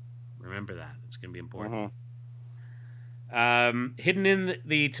 Remember that. It's going to be important. Hidden in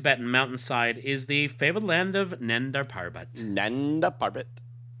the Tibetan mountainside is the fabled land of Nanda Parbat.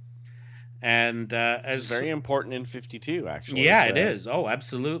 And as very important in 52, actually. Yeah, it is. Oh,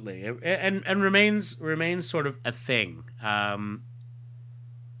 absolutely. And remains sort of a thing.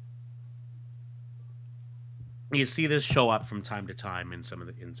 You see this show up from time to time in some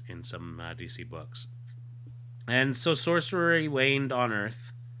DC books. And so sorcery waned on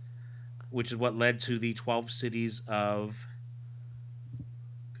Earth. which is what led to the 12 cities of...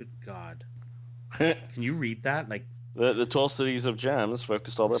 Good God. Can you read that? Like, the 12 cities of gems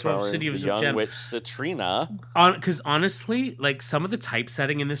focused all their power into the young witch Citrina. Because honestly, like, some of the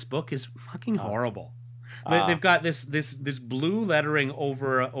typesetting in this book is fucking horrible. They've got this blue lettering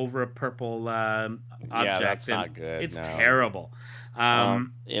over a purple object. Yeah, that's not good. It's terrible.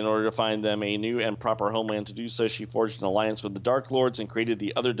 In order to find them a new and proper homeland to do so, she forged an alliance with the Dark Lords and created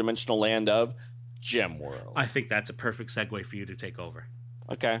the other dimensional land of Gemworld. I think that's a perfect segue for you to take over.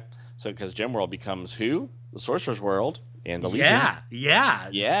 Okay. So, because Gemworld becomes who? The Sorcerer's World and the Legion.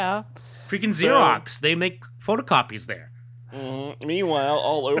 Yeah. Freaking Xerox. They make photocopies there. Meanwhile,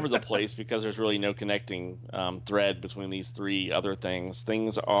 all over the place, because there's really no connecting thread between these three other things,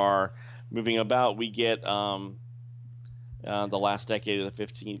 things are moving about. We get the last decade of the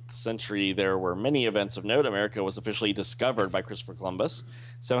 15th century, there were many events of note. America was officially discovered by Christopher Columbus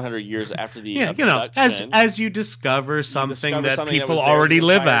 700 years after the abduction. As you discover something that people already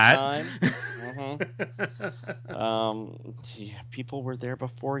live at. People were there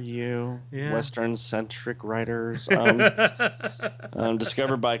before you. Yeah. Western-centric writers.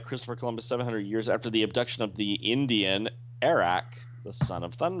 Discovered by Christopher Columbus 700 years after the abduction of the Indian Arak, the Son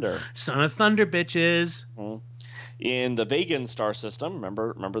of Thunder. Son of Thunder, bitches. In the Vegan star system,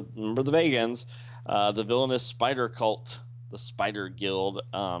 remember the Vegans, the villainous spider cult, the Spider Guild,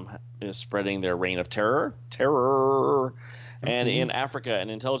 is spreading their reign of terror. And in Africa,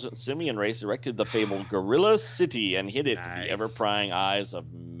 an intelligent simian race erected the fabled Gorilla City and hid it to the ever-prying eyes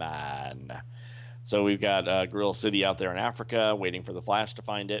of man. So we've got Gorilla City out there in Africa, waiting for the Flash to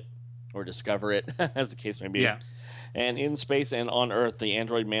find it or discover it, as the case may be. Yeah. And in space and on Earth, the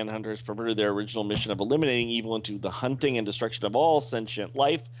android manhunters perverted their original mission of eliminating evil into the hunting and destruction of all sentient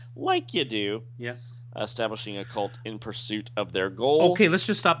life, like you do. Yeah. Establishing a cult in pursuit of their goal. Okay, let's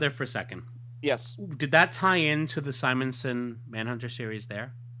just stop there for a second. Yes. Did that tie into the Simonson Manhunter series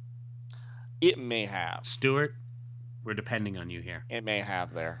there? It may have. Stuart, we're depending on you here. It may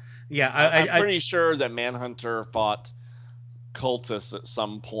have there. Yeah, I'm pretty sure that Manhunter fought cultists at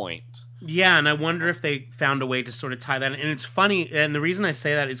some point. Yeah, and I wonder if they found a way to sort of tie that in. And it's funny, and the reason I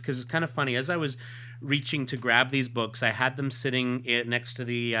say that is because it's kind of funny. As I was reaching to grab these books, I had them sitting next to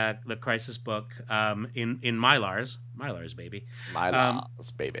the Crisis book in Mylar's baby.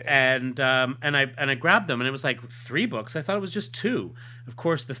 Mylar's baby. And I grabbed them, and it was like 3 books. I thought it was just 2. Of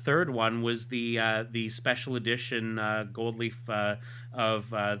course, the third one was the special edition gold leaf of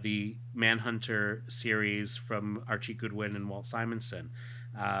the Manhunter series from Archie Goodwin and Walt Simonson.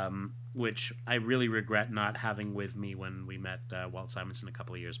 Which I really regret not having with me when we met Walt Simonson a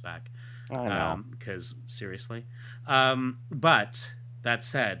couple of years back. I know. Because, seriously. But, that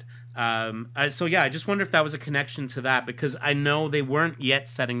said, I just wonder if that was a connection to that, because I know they weren't yet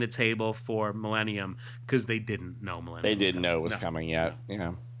setting the table for Millennium, because they didn't know Millennium They didn't know it was coming yet.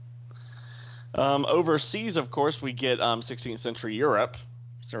 Yeah. Overseas, of course, we get 16th century Europe.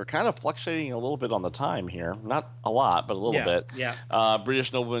 So we're kind of fluctuating a little bit on the time here. Not a lot, but a little bit. Yeah.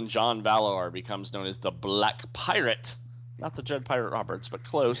 British nobleman John Valar becomes known as the Black Pirate. Not the Dread Pirate Roberts, but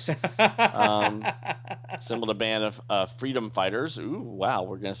close. Assembled a band of freedom fighters. Ooh, wow,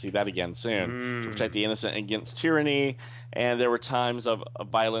 we're going to see that again soon. To protect the innocent against tyranny. And there were times of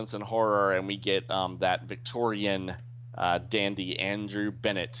violence and horror, and we get that Victorian dandy Andrew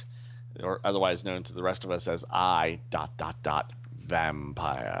Bennett, or otherwise known to the rest of us as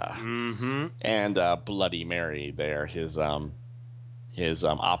Vampire. And Bloody Mary there, his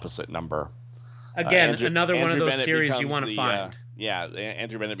opposite number. Again, another one of those series you want to find.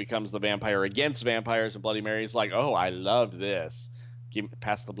 Andrew Bennett becomes the vampire against vampires, and Bloody Mary's like, oh, I love this.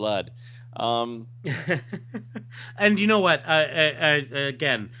 Pass the blood. And you know what?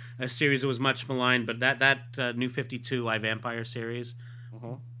 Again, a series that was much maligned, but that New 52 iVampire series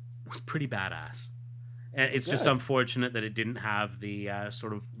was pretty badass. And it's just unfortunate that it didn't have the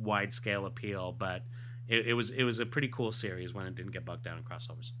sort of wide-scale appeal, but it was a pretty cool series when it didn't get bogged down in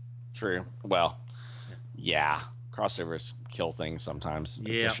crossovers. True. Well, yeah. Crossovers kill things sometimes.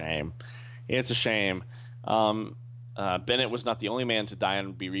 It's a shame. It's a shame. Bennett was not the only man to die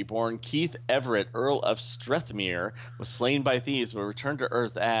and be reborn. Keith Everett, Earl of Strathmere, was slain by thieves but returned to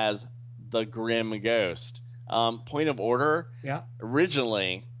Earth as the Grim Ghost. Point of order. Yeah.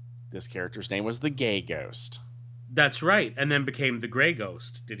 Originally, this character's name was the Gay Ghost. That's right. And then became the Gray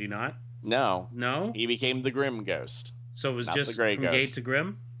Ghost, did he not? No. No? He became the Grim Ghost. So it was just from Gay to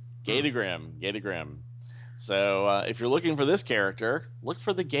Grim? Gay to Grim. Gay to Grim. So if you're looking for this character, look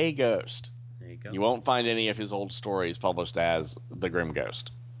for the Gay Ghost. There you go. You won't find any of his old stories published as the Grim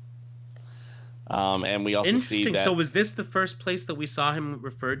Ghost. And we also see that. So was this the first place that we saw him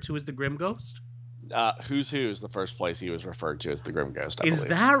referred to as the Grim Ghost? Who's Who is the first place he was referred to as the Grim Ghost, I believe.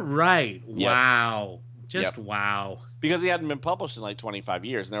 That right? Yep. Wow. Just wow. Because he hadn't been published in like 25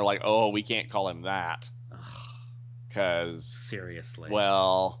 years, and they're like, oh, we can't call him that. Because... Seriously.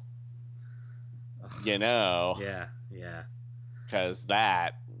 Well, Yeah. Because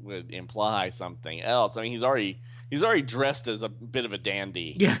that would imply something else. I mean, he's already dressed as a bit of a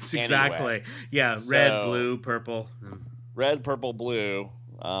dandy. Yes, exactly. Anyway. Yeah, red, blue, purple. Red, purple, blue.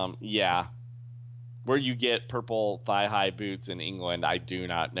 Yeah. Where you get purple thigh-high boots in England, I do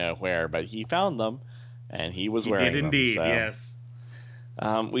not know where, but he found them, and he was wearing them. He did indeed, so. yes.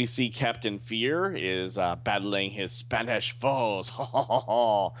 We see Captain Fear is battling his Spanish foes.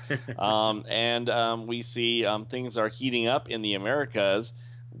 And we see things are heating up in the Americas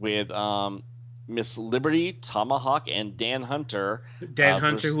with Miss Liberty, Tomahawk, and Dan Hunter. Dan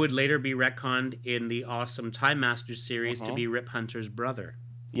Hunter, who would later be retconned in the awesome Time Masters series to be Rip Hunter's brother.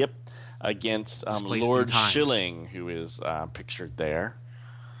 Yep. Against Lord Schilling, who is pictured there.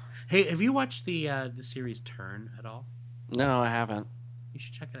 Hey, have you watched the series Turn at all? No, I haven't. You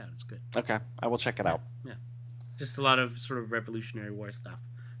should check it out. It's good. Okay, I will check it out. Yeah, just a lot of sort of Revolutionary War stuff.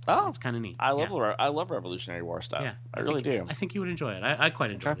 It's kind of neat. I love Revolutionary War stuff. Yeah, I really do. I think you would enjoy it. I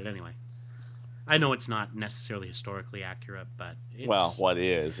quite enjoyed it anyway. I know it's not necessarily historically accurate, but it's... what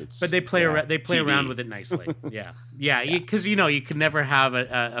is? But they play around with it nicely. Yeah. Because you could never have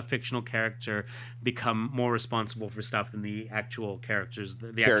a fictional character become more responsible for stuff than the actual characters,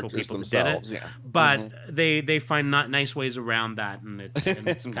 the actual people who did it. Yeah. But they find nice ways around that, and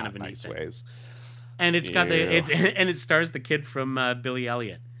it's kind of a nice neat ways. And it's got and it stars the kid from Billy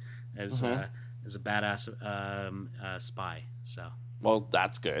Elliot as a badass spy. So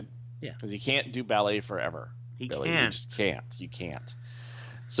that's good. Yeah, because he can't do ballet forever. Billy. You just can't. You can't.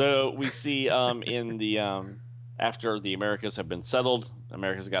 So we see in the after the Americas have been settled,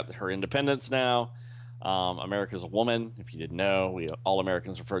 America's got her independence now. America's a woman. If you didn't know, all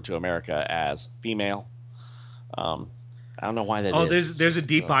Americans refer to America as female. I don't know why that is. There's a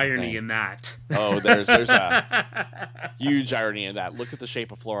deep irony in that. Oh, there's a huge irony in that. Look at the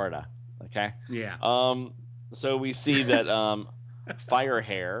shape of Florida. Okay. Yeah. So we see that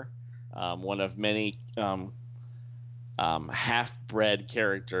Firehair. One of many half-bred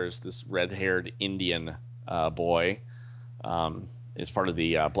characters, this red-haired Indian boy, is part of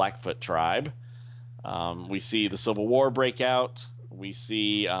the Blackfoot tribe. We see the Civil War break out. We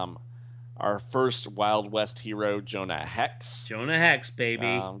see our first Wild West hero, Jonah Hex. Jonah Hex,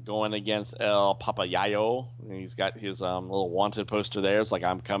 baby. Going against El Papayayo. He's got his little wanted poster there. It's like,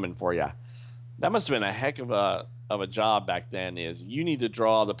 I'm coming for you. That must have been a heck of a job back then. Is you need to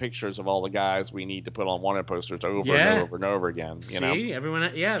draw the pictures of all the guys we need to put on wanted posters over and over and over again. See, everyone,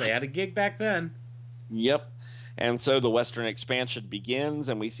 they had a gig back then. Yep. And so the Western expansion begins,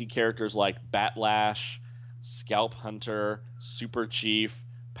 and we see characters like Batlash, Scalp Hunter, Super Chief,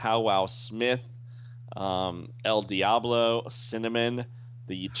 Powwow Smith, El Diablo, Cinnamon,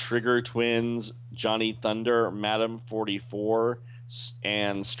 the Trigger Twins, Johnny Thunder, Madam 44,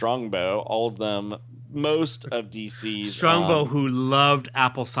 and Strongbow. All of them, most of DC's... Strongbow, who loved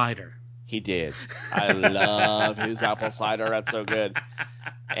apple cider. He did. I love his apple cider. That's so good.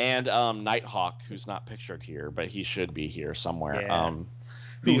 And Nighthawk, who's not pictured here, but he should be here somewhere. Yeah.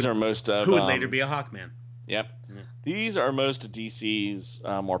 These are most of... Who would later be a Hawkman. Yep. Yeah. These are most of DC's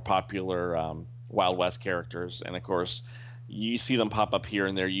more popular Wild West characters. And, of course, you see them pop up here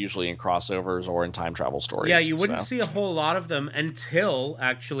and there, usually in crossovers or in time travel stories. Yeah, you wouldn't see a whole lot of them until,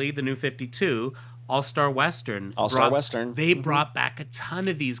 actually, the New 52... All-Star Western. They brought back a ton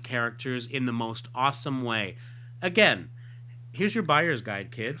of these characters in the most awesome way. Again, here's your buyer's guide,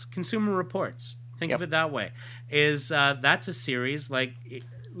 kids. Consumer Reports. Think of it that way. That's a series,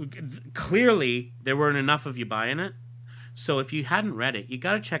 clearly there weren't enough of you buying it. So if you hadn't read it, you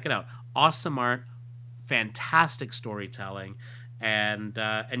got to check it out. Awesome art, fantastic storytelling, and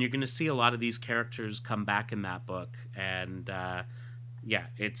you're going to see a lot of these characters come back in that book. And yeah,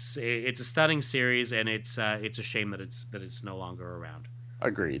 it's a stunning series, and it's a shame that it's no longer around.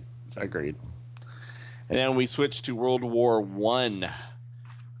 Agreed. And then we switch to World War I.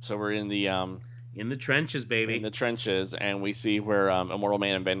 So we're in the trenches, baby. In the trenches, and we see where Immortal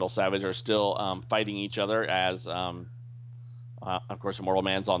Man and Vandal Savage are still fighting each other as. Of course, Immortal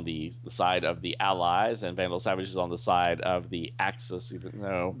Man's on the side of the Allies, and Vandal Savage is on the side of the Axis. Even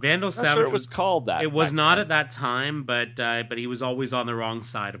though Vandal Savage was called that, it was not at that time, but he was always on the wrong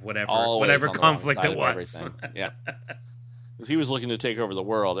side of whatever conflict it was. Yeah, because he was looking to take over the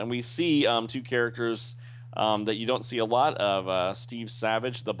world, and we see two characters that you don't see a lot of: Steve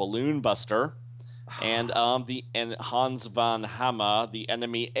Savage, the Balloon Buster, and Hans von Hammer, the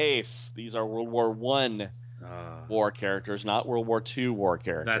enemy ace. These are World War I war characters, not World War II war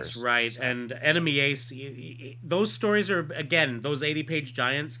characters. That's right. So. And enemy ace, those stories are, again, those 80-page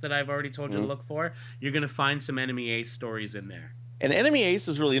giants that I've already told you to look for. You're going to find some enemy ace stories in there. And enemy ace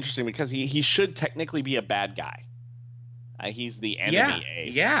is really interesting because he should technically be a bad guy. He's the enemy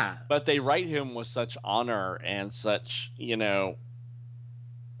ace. Yeah. But they write him with such honor and such,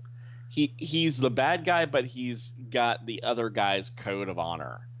 he's the bad guy, but he's got the other guy's code of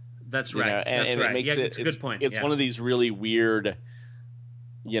honor. That's right. That's right. It makes it's a good point. It's one of these really weird,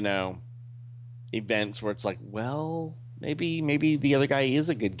 events where it's like, well, maybe the other guy is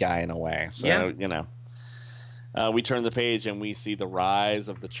a good guy in a way. So, we turn the page and we see the rise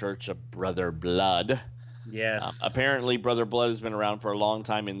of the Church of Brother Blood. Yes. Apparently, Brother Blood has been around for a long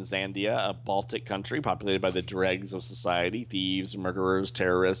time in Zandia, a Baltic country populated by the dregs of society, thieves, murderers,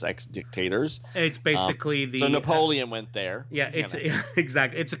 terrorists, ex-dictators. It's basically so Napoleon went there. Yeah, it's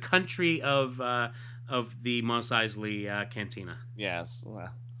exactly. It's a country of the Mos Eisley Cantina. Yes.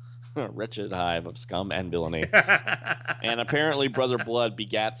 Wretched hive of scum and villainy. And apparently Brother Blood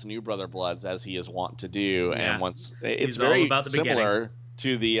begats new Brother Bloods, as he is wont to do. Yeah. And it's very about the similar beginning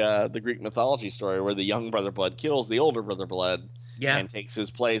to the Greek mythology story where the young Brother Blood kills the older Brother Blood and takes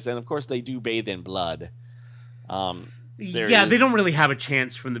his place. And of course they do bathe in blood. They don't really have a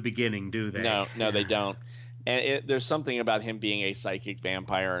chance from the beginning, do they? No, they don't. And there's something about him being a psychic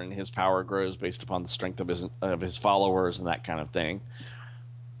vampire, and his power grows based upon the strength of his followers and that kind of thing.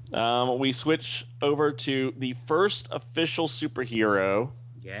 We switch over to the first official superhero.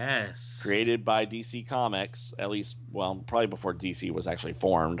 Yes. Created by DC Comics, at least, well, probably before DC was actually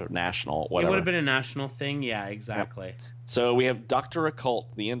formed, national, whatever. It would have been a national thing, yeah, exactly. Yep. So we have Dr.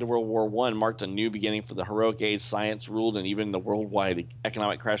 Occult. The end of World War I marked a new beginning for the heroic age. Science ruled, and even the worldwide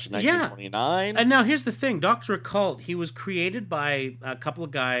economic crash in 1929. And now here's the thing. Dr. Occult, he was created by a couple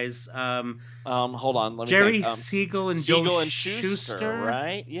of guys. Hold on. Let me Jerry think. Siegel and Joe Shuster,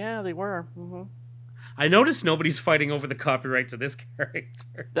 right? Yeah, they were. Mm-hmm. I noticed nobody's fighting over the copyright to this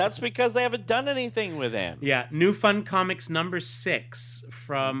character. That's because they haven't done anything with him. Yeah, New Fun Comics number 6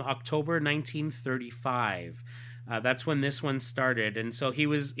 from October 1935. That's when this one started, and so he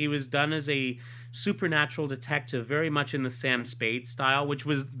was done as a supernatural detective, very much in the Sam Spade style, which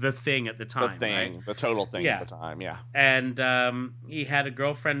was the thing at the time. The total thing at the time, yeah. And he had a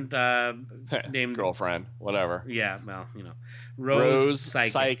girlfriend named whatever. Yeah, well, Rose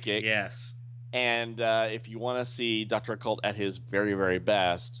Psychic. Yes. And if you want to see Dr. Occult at his very, very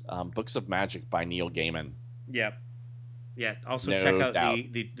best, Books of Magic by Neil Gaiman. Yep. Yeah. Also check out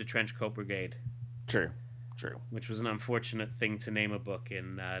the Trenchcoat Brigade. True. Which was an unfortunate thing to name a book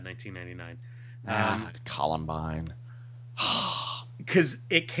in 1999. Columbine. Because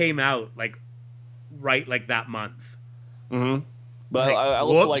it came out right that month. Mm-hmm. But I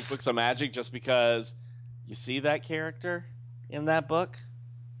also like Books of Magic just because you see that character in that book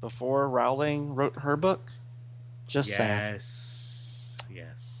before Rowling wrote her book. Just saying.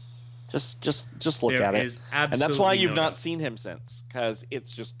 Yes. Just look at it, and that's why you've not seen him since, because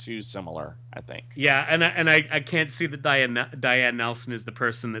it's just too similar, I think. Yeah, and I can't see that Diane Nelson is the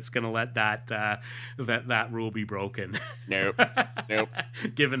person that's going to let that rule be broken. Nope.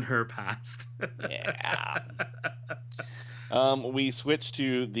 Given her past. Yeah. We switch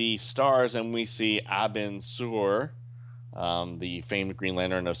to the stars, and we see Abin Sur, the famed Green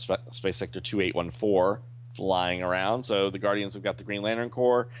Lantern of Space Sector 2814. Flying around. So the Guardians have got the Green Lantern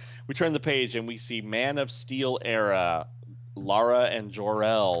Corps. We turn the page and we see Man of Steel era, Lara and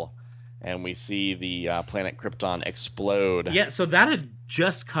Jor-El, and we see the planet Krypton explode. Yeah, so that had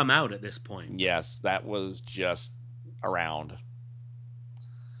just come out at this point. Yes, that was just around.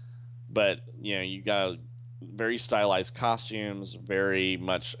 But, you got very stylized costumes, very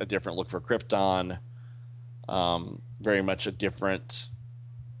much a different look for Krypton, very much a different...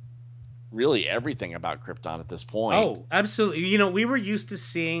 really everything about Krypton at this point. Oh, absolutely. We were used to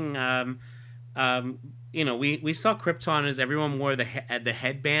seeing, we saw Krypton as everyone wore the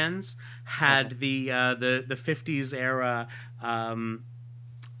headbands, had the 50s era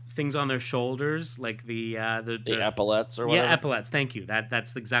things on their shoulders, like the epaulettes or whatever. Yeah, epaulettes. Thank you.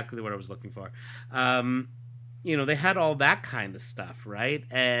 That's exactly what I was looking for. They had all that kind of stuff, right?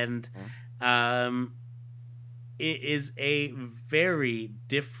 And it is a very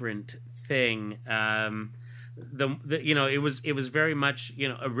different thing. It was very much,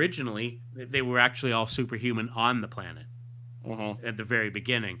 originally they were actually all superhuman on the planet. at the very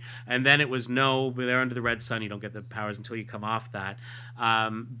beginning. And then it was, no, they're under the red sun. You don't get the powers until you come off that.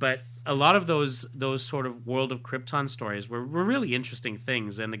 But a lot of those sort of World of Krypton stories were really interesting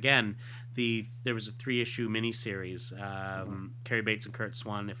things. And again, there was a 3-issue miniseries, Carrie Bates and Kurt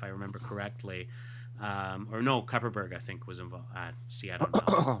Swan, if I remember correctly. Or no, Kupperberg, I think, was involved. I don't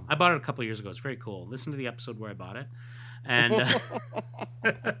know. I bought it a couple of years ago. It's very cool. Listen to the episode where I bought it. And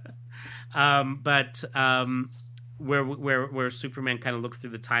where Superman kind of looked through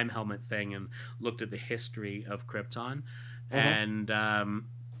the time helmet thing and looked at the history of Krypton, and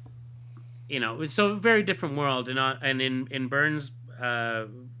it's a very different world. And in Byrne's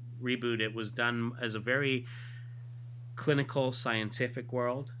reboot, it was done as a very clinical, scientific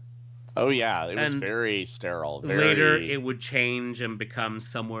world. Oh yeah, it was very sterile. Later, it would change and become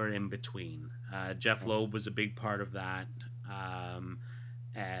somewhere in between. Jeff Loeb was a big part of that.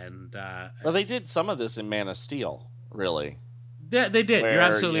 Well, they did some of this in Man of Steel, really. Yeah, they did. You're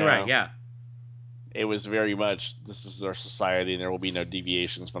absolutely right. Yeah. It was very much, this is our society, and there will be no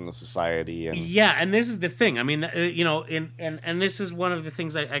deviations from the society. And this is the thing. I mean, and this is one of the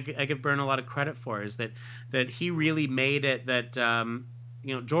things I give Byrne a lot of credit for, is that he really made it that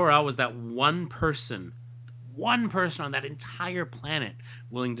Jor-El was that one person on that entire planet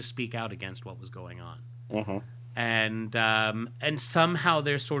willing to speak out against what was going on. And somehow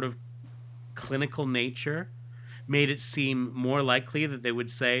their sort of clinical nature made it seem more likely that they would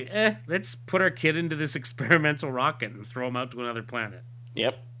say, let's put our kid into this experimental rocket and throw him out to another planet.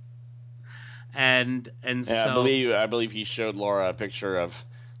 Yep. And so I believe he showed Laura a picture of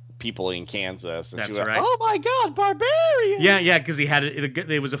people in Kansas, and that's she went, right. "Oh my God, barbarian!" Yeah, because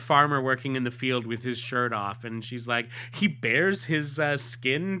there was a farmer working in the field with his shirt off, and she's like, he bears his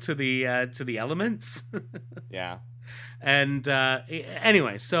skin to the elements. Yeah. And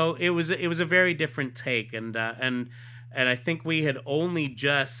anyway, so it was a very different take, and I think we had only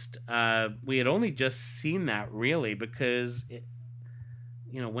just seen that, really, because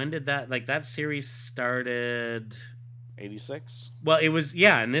when did that series started? 86. Well, it was,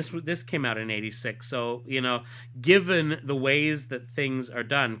 and this came out in 86. So, given the ways that things are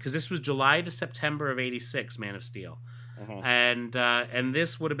done, because this was July to September of 86, Man of Steel. And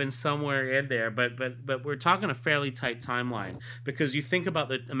this would have been somewhere in there, but we're talking a fairly tight timeline, because you think about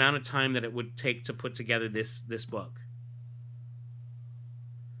the amount of time that it would take to put together this book.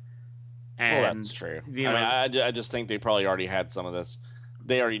 And, well, that's true. I just think they probably already had some of this.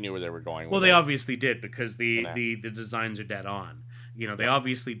 They already knew where they were going. Well, they obviously did, because the designs are dead on. They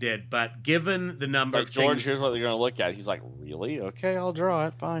obviously did. But given the number of George, things, here's what they're going to look at. He's like, really? Okay, I'll draw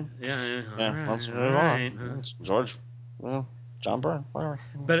it. Fine. Yeah. Let's move on. George. Well, John Byrne, whatever.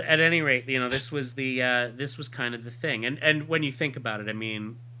 But at any rate, this was kind of the thing. And when you think about it, I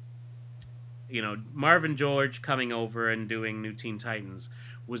mean, Marvin George coming over and doing New Teen Titans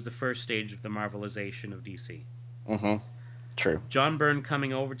was the first stage of the Marvelization of DC. True. John Byrne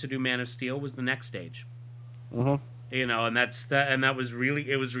coming over to do Man of Steel was the next stage. And that was really,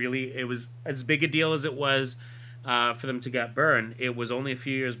 it was as big a deal as it was for them to get Byrne. It was only a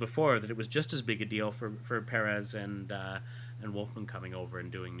few years before that it was just as big a deal for Perez and Wolfman coming over and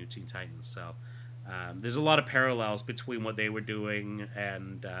doing New Teen Titans. So there's a lot of parallels between what they were doing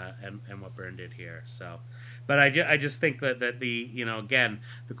and what Byrne did here. So, but I just think that the again,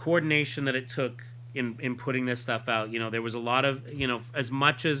 the coordination that it took in putting this stuff out, there was a lot of, as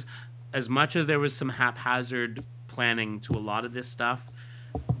much as there was some haphazard planning to a lot of this stuff,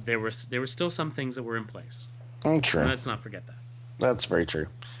 there were still some things that were in place. True. Let's not forget that. That's very true.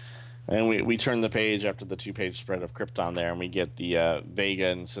 And we turn the page after the 2-page spread of Krypton there, and we get the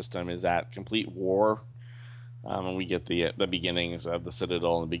Vegan system is at complete war. And we get the beginnings of the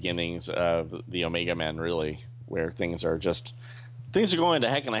Citadel and the beginnings of the Omega Men, really, where things are going to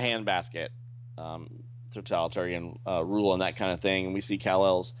heck in a handbasket. Totalitarian rule and that kind of thing. And we see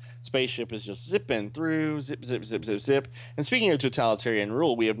Kal-El's spaceship is just zipping through, zip, zip, zip, zip, zip. And speaking of totalitarian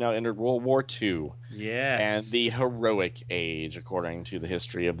rule, we have now entered World War II. Yes. And the heroic age, according to the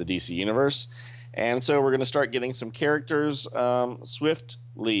history of the DC Universe. And so we're going to start getting some characters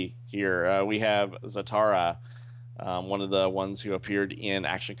swiftly here. We have Zatara, one of the ones who appeared in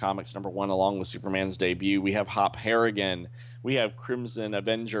Action Comics #1 along with Superman's debut. We have Hop Harrigan. We have Crimson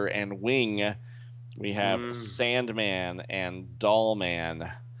Avenger and Wing. We have Sandman and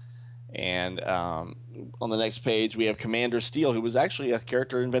Dollman. And on the next page, we have Commander Steel, who was actually a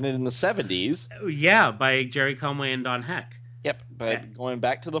character invented in the 70s. Yeah, by Jerry Conway and Don Heck. Yep, but going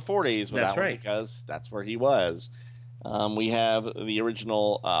back to the 40s with that's that one, right, because that's where he was. We have the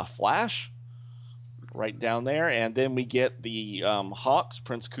original Flash right down there, and then we get the Hawks,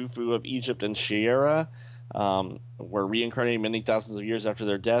 Prince Khufu of Egypt and Shiera, were reincarnated many thousands of years after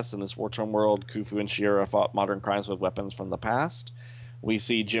their deaths. In this war-torn world, Khufu and Shiera fought modern crimes with weapons from the past. We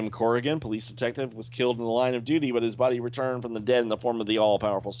see Jim Corrigan, police detective, was killed in the line of duty, but his body returned from the dead in the form of the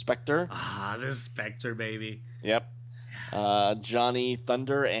all-powerful Spectre. Ah, the Spectre, baby. Yep. Johnny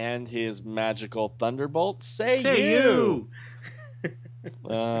Thunder and his magical thunderbolt. Say you!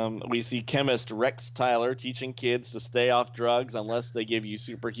 We see chemist Rex Tyler teaching kids to stay off drugs unless they give you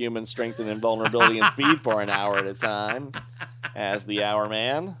superhuman strength and invulnerability and speed for an hour at a time as the Hour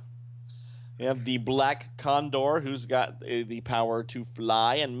Man. We have the Black Condor, who's got the power to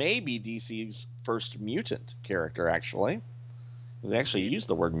fly and maybe DC's first mutant character, actually. They actually use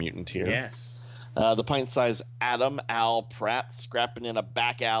the word mutant here. Yes. The pint-sized Adam Al Pratt scrapping in a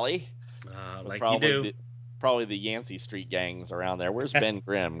back alley. Like you do. Probably the Yancey Street gangs around there. Where's Ben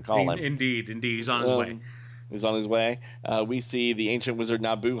Grimm? Call him. Indeed. He's on his way. He's on his way. We see the ancient wizard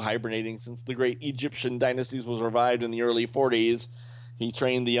Nabu hibernating since the great Egyptian dynasties was revived in the early 40s. He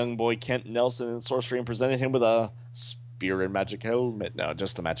trained the young boy Kent Nelson in sorcery and presented him with a spear and magic helmet. No,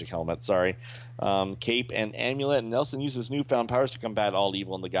 just the magic helmet, sorry. Cape and amulet. And Nelson used his newfound powers to combat all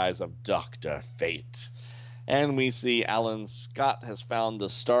evil in the guise of Dr. Fate. And we see Alan Scott has found the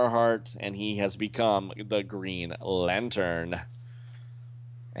Starheart, and he has become the Green Lantern.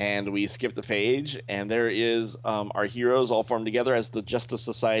 And we skip the page, and there is our heroes all formed together as the Justice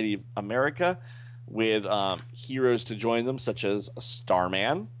Society of America, with heroes to join them, such as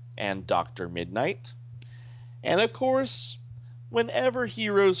Starman and Dr. Midnight. And of course, whenever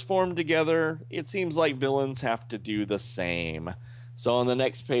heroes form together, it seems like villains have to do the same. So on the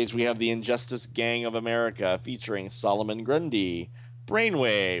next page, we have the Injustice Gang of America, featuring Solomon Grundy,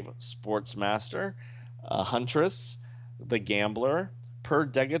 Brainwave, Sportsmaster, Huntress, The Gambler, Per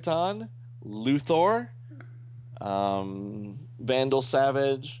Degaton, Luthor, Vandal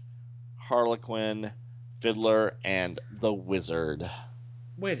Savage, Harlequin, Fiddler, and the Wizard.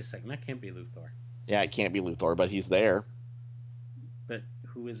 Wait a second, that can't be Luthor. Yeah, it can't be Luthor, but he's there. But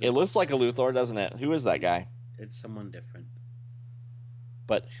who is it? It looks like a Luthor, doesn't it? Who is that guy? It's someone different.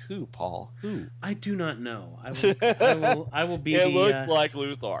 But who, Paul? Who? I do not know. I will be. It looks like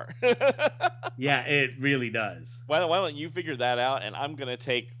Luthor. Yeah, it really does. Why don't you figure that out, and I'm going to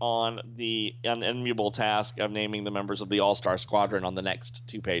take on the unenviable task of naming the members of the All-Star Squadron on the next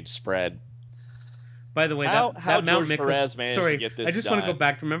 2-page spread. By the way, how Mount George Perez managed to get this I just done. want to go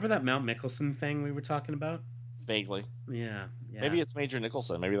back. Remember that Mount Mickelson thing we were talking about? Vaguely. Yeah. Maybe it's Major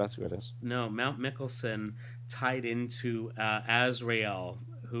Nicholson. Maybe that's who it is. No, Mount Mickelson tied into Azrael,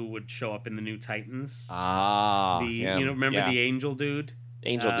 who would show up in the New Titans. Remember the Angel dude?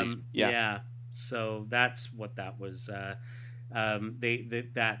 Dude. Yeah. So that's what that was.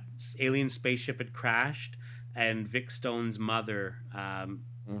 That alien spaceship had crashed, and Vic Stone's mother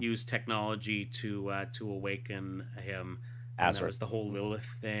used technology to awaken him. And there was the whole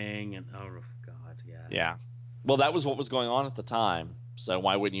Lilith thing, and oh god, yeah. Yeah. Well, that was what was going on at the time. So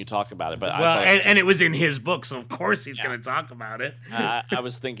why wouldn't you talk about it? But and it was in his book, so of course he's going to talk about it. I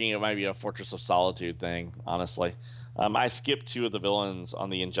was thinking it might be a Fortress of Solitude thing, honestly. I skipped 2 of the villains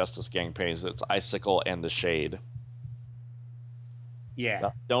on the Injustice Gang page. It's Icicle and the Shade. Yeah.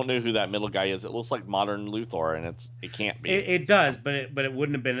 Don't know who that middle guy is. It looks like modern Luthor, and it can't be. It does, but it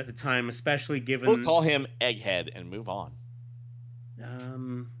wouldn't have been at the time, especially given. We'll call him Egghead and move on.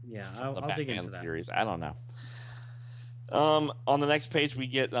 Yeah, I'll dig into that series. I don't know. On the next page, we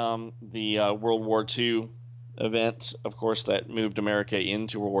get the World War II event, of course, that moved America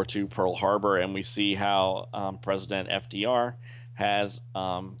into World War II, Pearl Harbor, and we see how President FDR has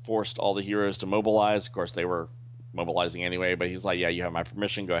forced all the heroes to mobilize. Of course, they were mobilizing anyway, but he's like, yeah, you have my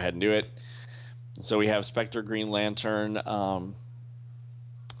permission, go ahead and do it. So we have Spectre, Green Lantern.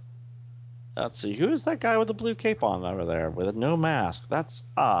 Let's see, who is that guy with the blue cape on over there with no mask? That's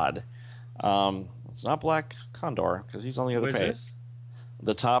odd. It's not Black Condor, because he's on the other page. This?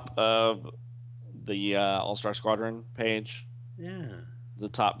 The top of the All-Star Squadron page. Yeah. The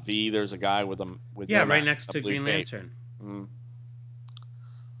top V, there's a guy with right mask, next to Green Lantern. Mm-hmm.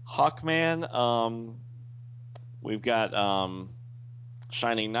 Hawkman. We've got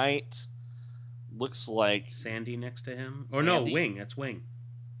Shining Knight. Looks like Sandy next to him. Or no, Wing. That's Wing.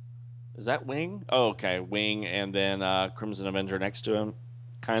 Is that Wing? Oh, okay. Wing, and then Crimson Avenger next to him,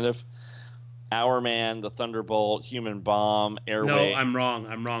 kind of. Hour Man, the Thunderbolt, Human Bomb, Airway. No, I'm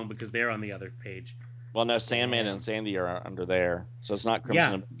wrong because they're on the other page. Well, no, Sandman and Sandy are under there, so it's not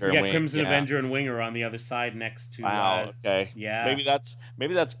Crimson Avenger and Wing. Crimson Avenger and Wing are on the other side next to. Wow. Okay. Yeah.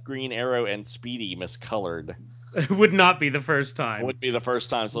 Maybe that's Green Arrow and Speedy miscolored. It would not be the first time. Would be the first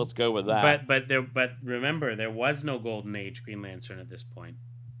time, so let's go with that. But remember, there was no Golden Age Green Lantern at this point.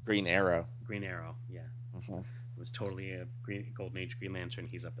 Green Arrow. Yeah. Mm-hmm. It was totally a Golden Age Green Lantern.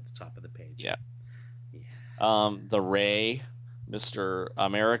 He's up at the top of the page. Yeah. The Ray, Mr.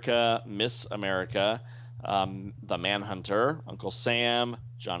 America, Miss America, the Manhunter, Uncle Sam,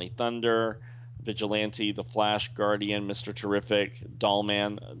 Johnny Thunder, Vigilante, the Flash, Guardian, Mr. Terrific,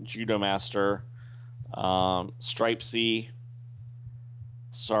 Dollman, Judo Master, Stripesy,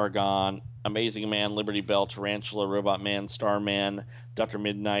 Sargon, Amazing Man, Liberty Bell, Tarantula, Robot Man, Starman, Dr.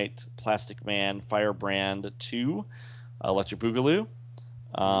 Midnight, Plastic Man, Firebrand 2, Electric Boogaloo.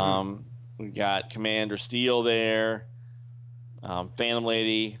 We got Commander Steel there, Phantom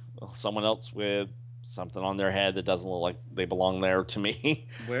Lady, someone else with something on their head that doesn't look like they belong there to me.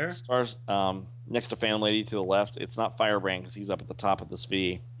 Where? Stars next to Phantom Lady to the left. It's not Firebrand because he's up at the top of this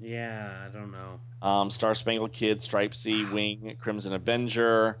V. Yeah, I don't know. Star Spangled Kid, Stripesy, Wing, Crimson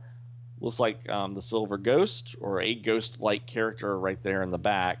Avenger. Looks like the Silver Ghost or a ghost-like character right there in the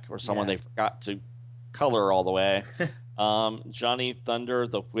back, or someone they forgot to color all the way. Johnny Thunder,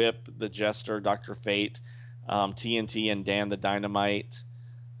 the Whip, the Jester, Dr. Fate, TNT and Dan the Dynamite,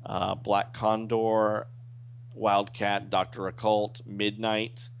 Black Condor, Wildcat, Dr. Occult,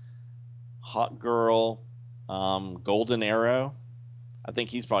 Midnight, Hot Girl, Golden Arrow. I think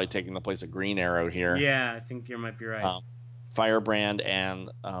he's probably taking the place of Green Arrow here. Yeah, I think you might be right. Firebrand and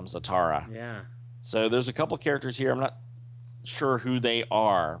Zatara. Yeah. So there's a couple characters here. I'm not sure who they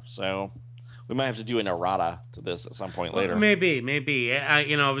are. So we might have to do an errata to this at some point later. Maybe.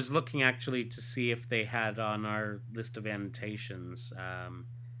 I was looking actually to see if they had on our list of annotations,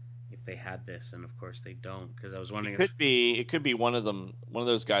 if they had this, and of course they don't, because I was wondering. It could be one of them. One of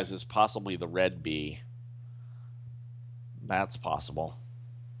those guys is possibly the Red Bee. That's possible,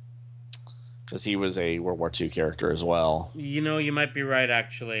 because he was a World War II character as well. You might be right,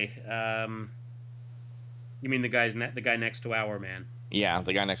 actually. You mean the guy next to Our Man? Yeah,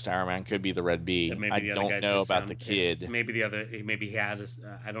 the guy next to Our Man could be the Red Bee. I don't know about the kid. Maybe he had.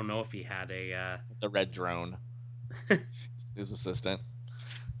 I don't know if he had the Red Drone. His assistant.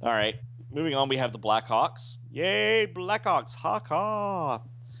 All right, moving on. We have the Blackhawks. Yay, Blackhawks! Ha!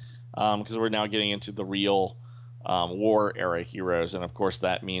 Because we're now getting into the real war era heroes, and of course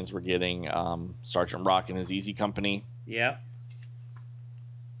that means we're getting Sergeant Rock and his Easy Company. Yep.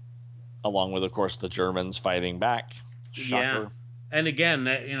 Along with, of course, the Germans fighting back. Shocker. Yeah. And again,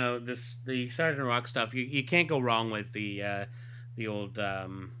 the Sergeant Rock stuff, you can't go wrong with the old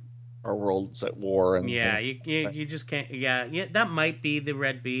Our World's at War, and you just can't. Yeah, that might be the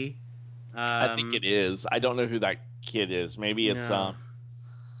Red Bee. I think it is. I don't know who that kid is. Maybe it's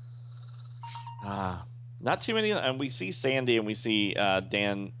not too many. And we see Sandy and we see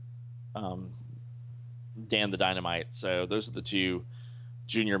Dan the Dynamite. So those are the two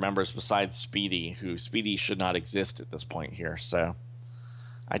junior members besides Speedy, who Speedy should not exist at this point here. So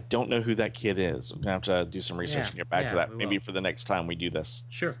I don't know who that kid is. I'm going to have to do some research and get back to that. Maybe for the next time we do this.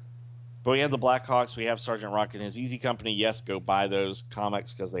 Sure. But we have the Blackhawks. We have Sergeant Rock and his Easy Company. Yes, go buy those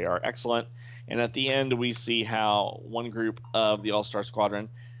comics because they are excellent. And at the end, we see how one group of the All-Star Squadron,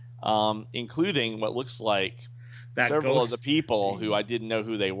 including what looks like several of the people who I didn't know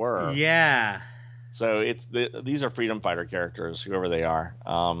who they were. Yeah. So these are freedom fighter characters, whoever they are.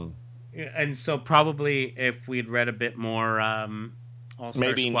 And so probably if we'd read a bit more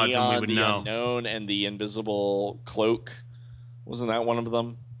All-Star Squadron, Neon, we would the know. Unknown and the Invisible Cloak. Wasn't that one of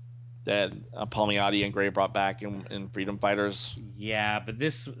them that Palmiotti and Gray brought back in Freedom Fighters? Yeah, but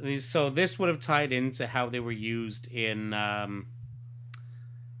this would have tied into how they were used in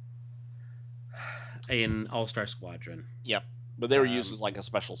All-Star Squadron. Yep. But they were used as like a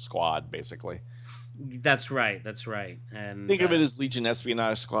special squad, basically. That's right. And think of it as Legion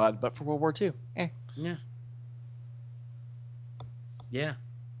Espionage Squad, but for World War II. Yeah. Yeah.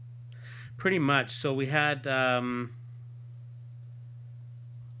 Pretty much. So we had so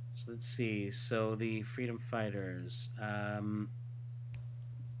let's see. So the Freedom Fighters.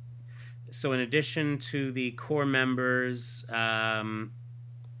 So in addition to the core members,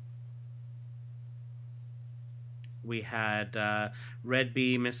 we had Red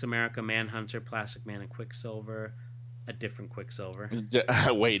Bee, Miss America, Manhunter, Plastic Man, and Quicksilver. A different Quicksilver.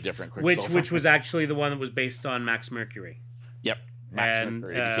 Way different Quicksilver. Which was actually the one that was based on Max Mercury. Yep. Max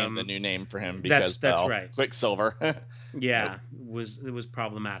Mercury became the new name for him because that's right. Quicksilver. Yeah, it was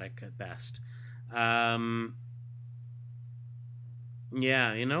problematic at best. Yeah,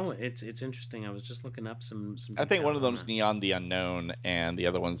 it's interesting. I was just looking up some I think one of them's Neon the Unknown and the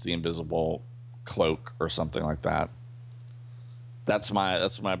other one's the Invisible Cloak or something like that. That's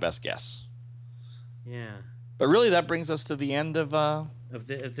my best guess. Yeah. But really that brings us to the end of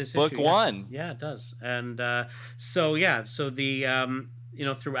this book issue, 1. Yeah, it does. And so the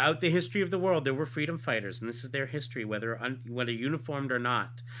throughout the history of the world, there were freedom fighters, and this is their history, whether uniformed or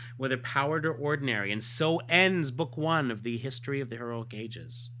not, whether powered or ordinary. And so ends Book 1 of the History of the Heroic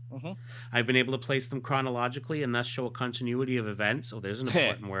Ages. Mm-hmm. I've been able to place them chronologically and thus show a continuity of events. Oh, there's an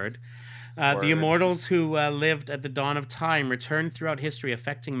important word. The immortals who lived at the dawn of time returned throughout history,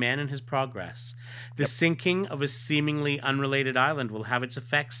 affecting man and his progress. The sinking of a seemingly unrelated island will have its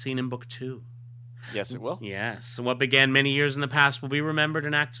effects seen in Book 2. Yes, it will. Yes. What began many years in the past will be remembered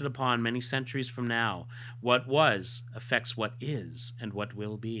and acted upon many centuries from now. What was affects what is and what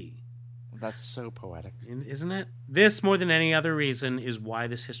will be. That's so poetic. Isn't it? This, more than any other reason, is why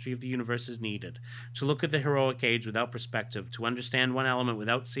this history of the universe is needed. To look at the heroic age without perspective, to understand one element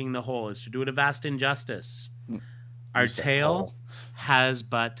without seeing the whole, is to do it a vast injustice. Our tale has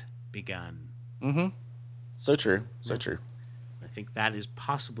but begun. Mm-hmm. So true. So true. I think that is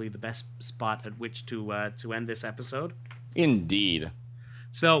possibly the best spot at which to end this episode. Indeed.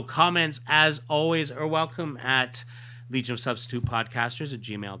 So, comments, as always, are welcome at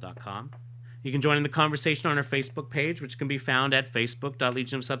legionofsubstitutepodcasters@gmail.com. You can join in the conversation on our Facebook page, which can be found at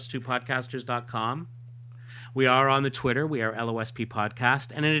facebook.legionofsubstitutepodcasters.com. We are on the Twitter. We are LOSP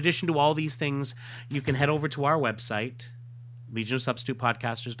Podcast. And in addition to all these things, you can head over to our website,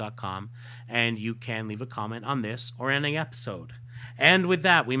 legionofsubstitutepodcasters.com, and you can leave a comment on this or any episode. And with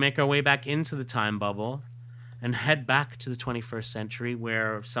that, we make our way back into the time bubble and head back to the 21st century,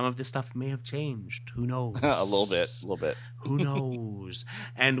 where some of this stuff may have changed. Who knows? A little bit. Who knows?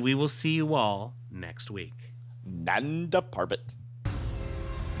 And we will see you all next week. Nanda Parbat.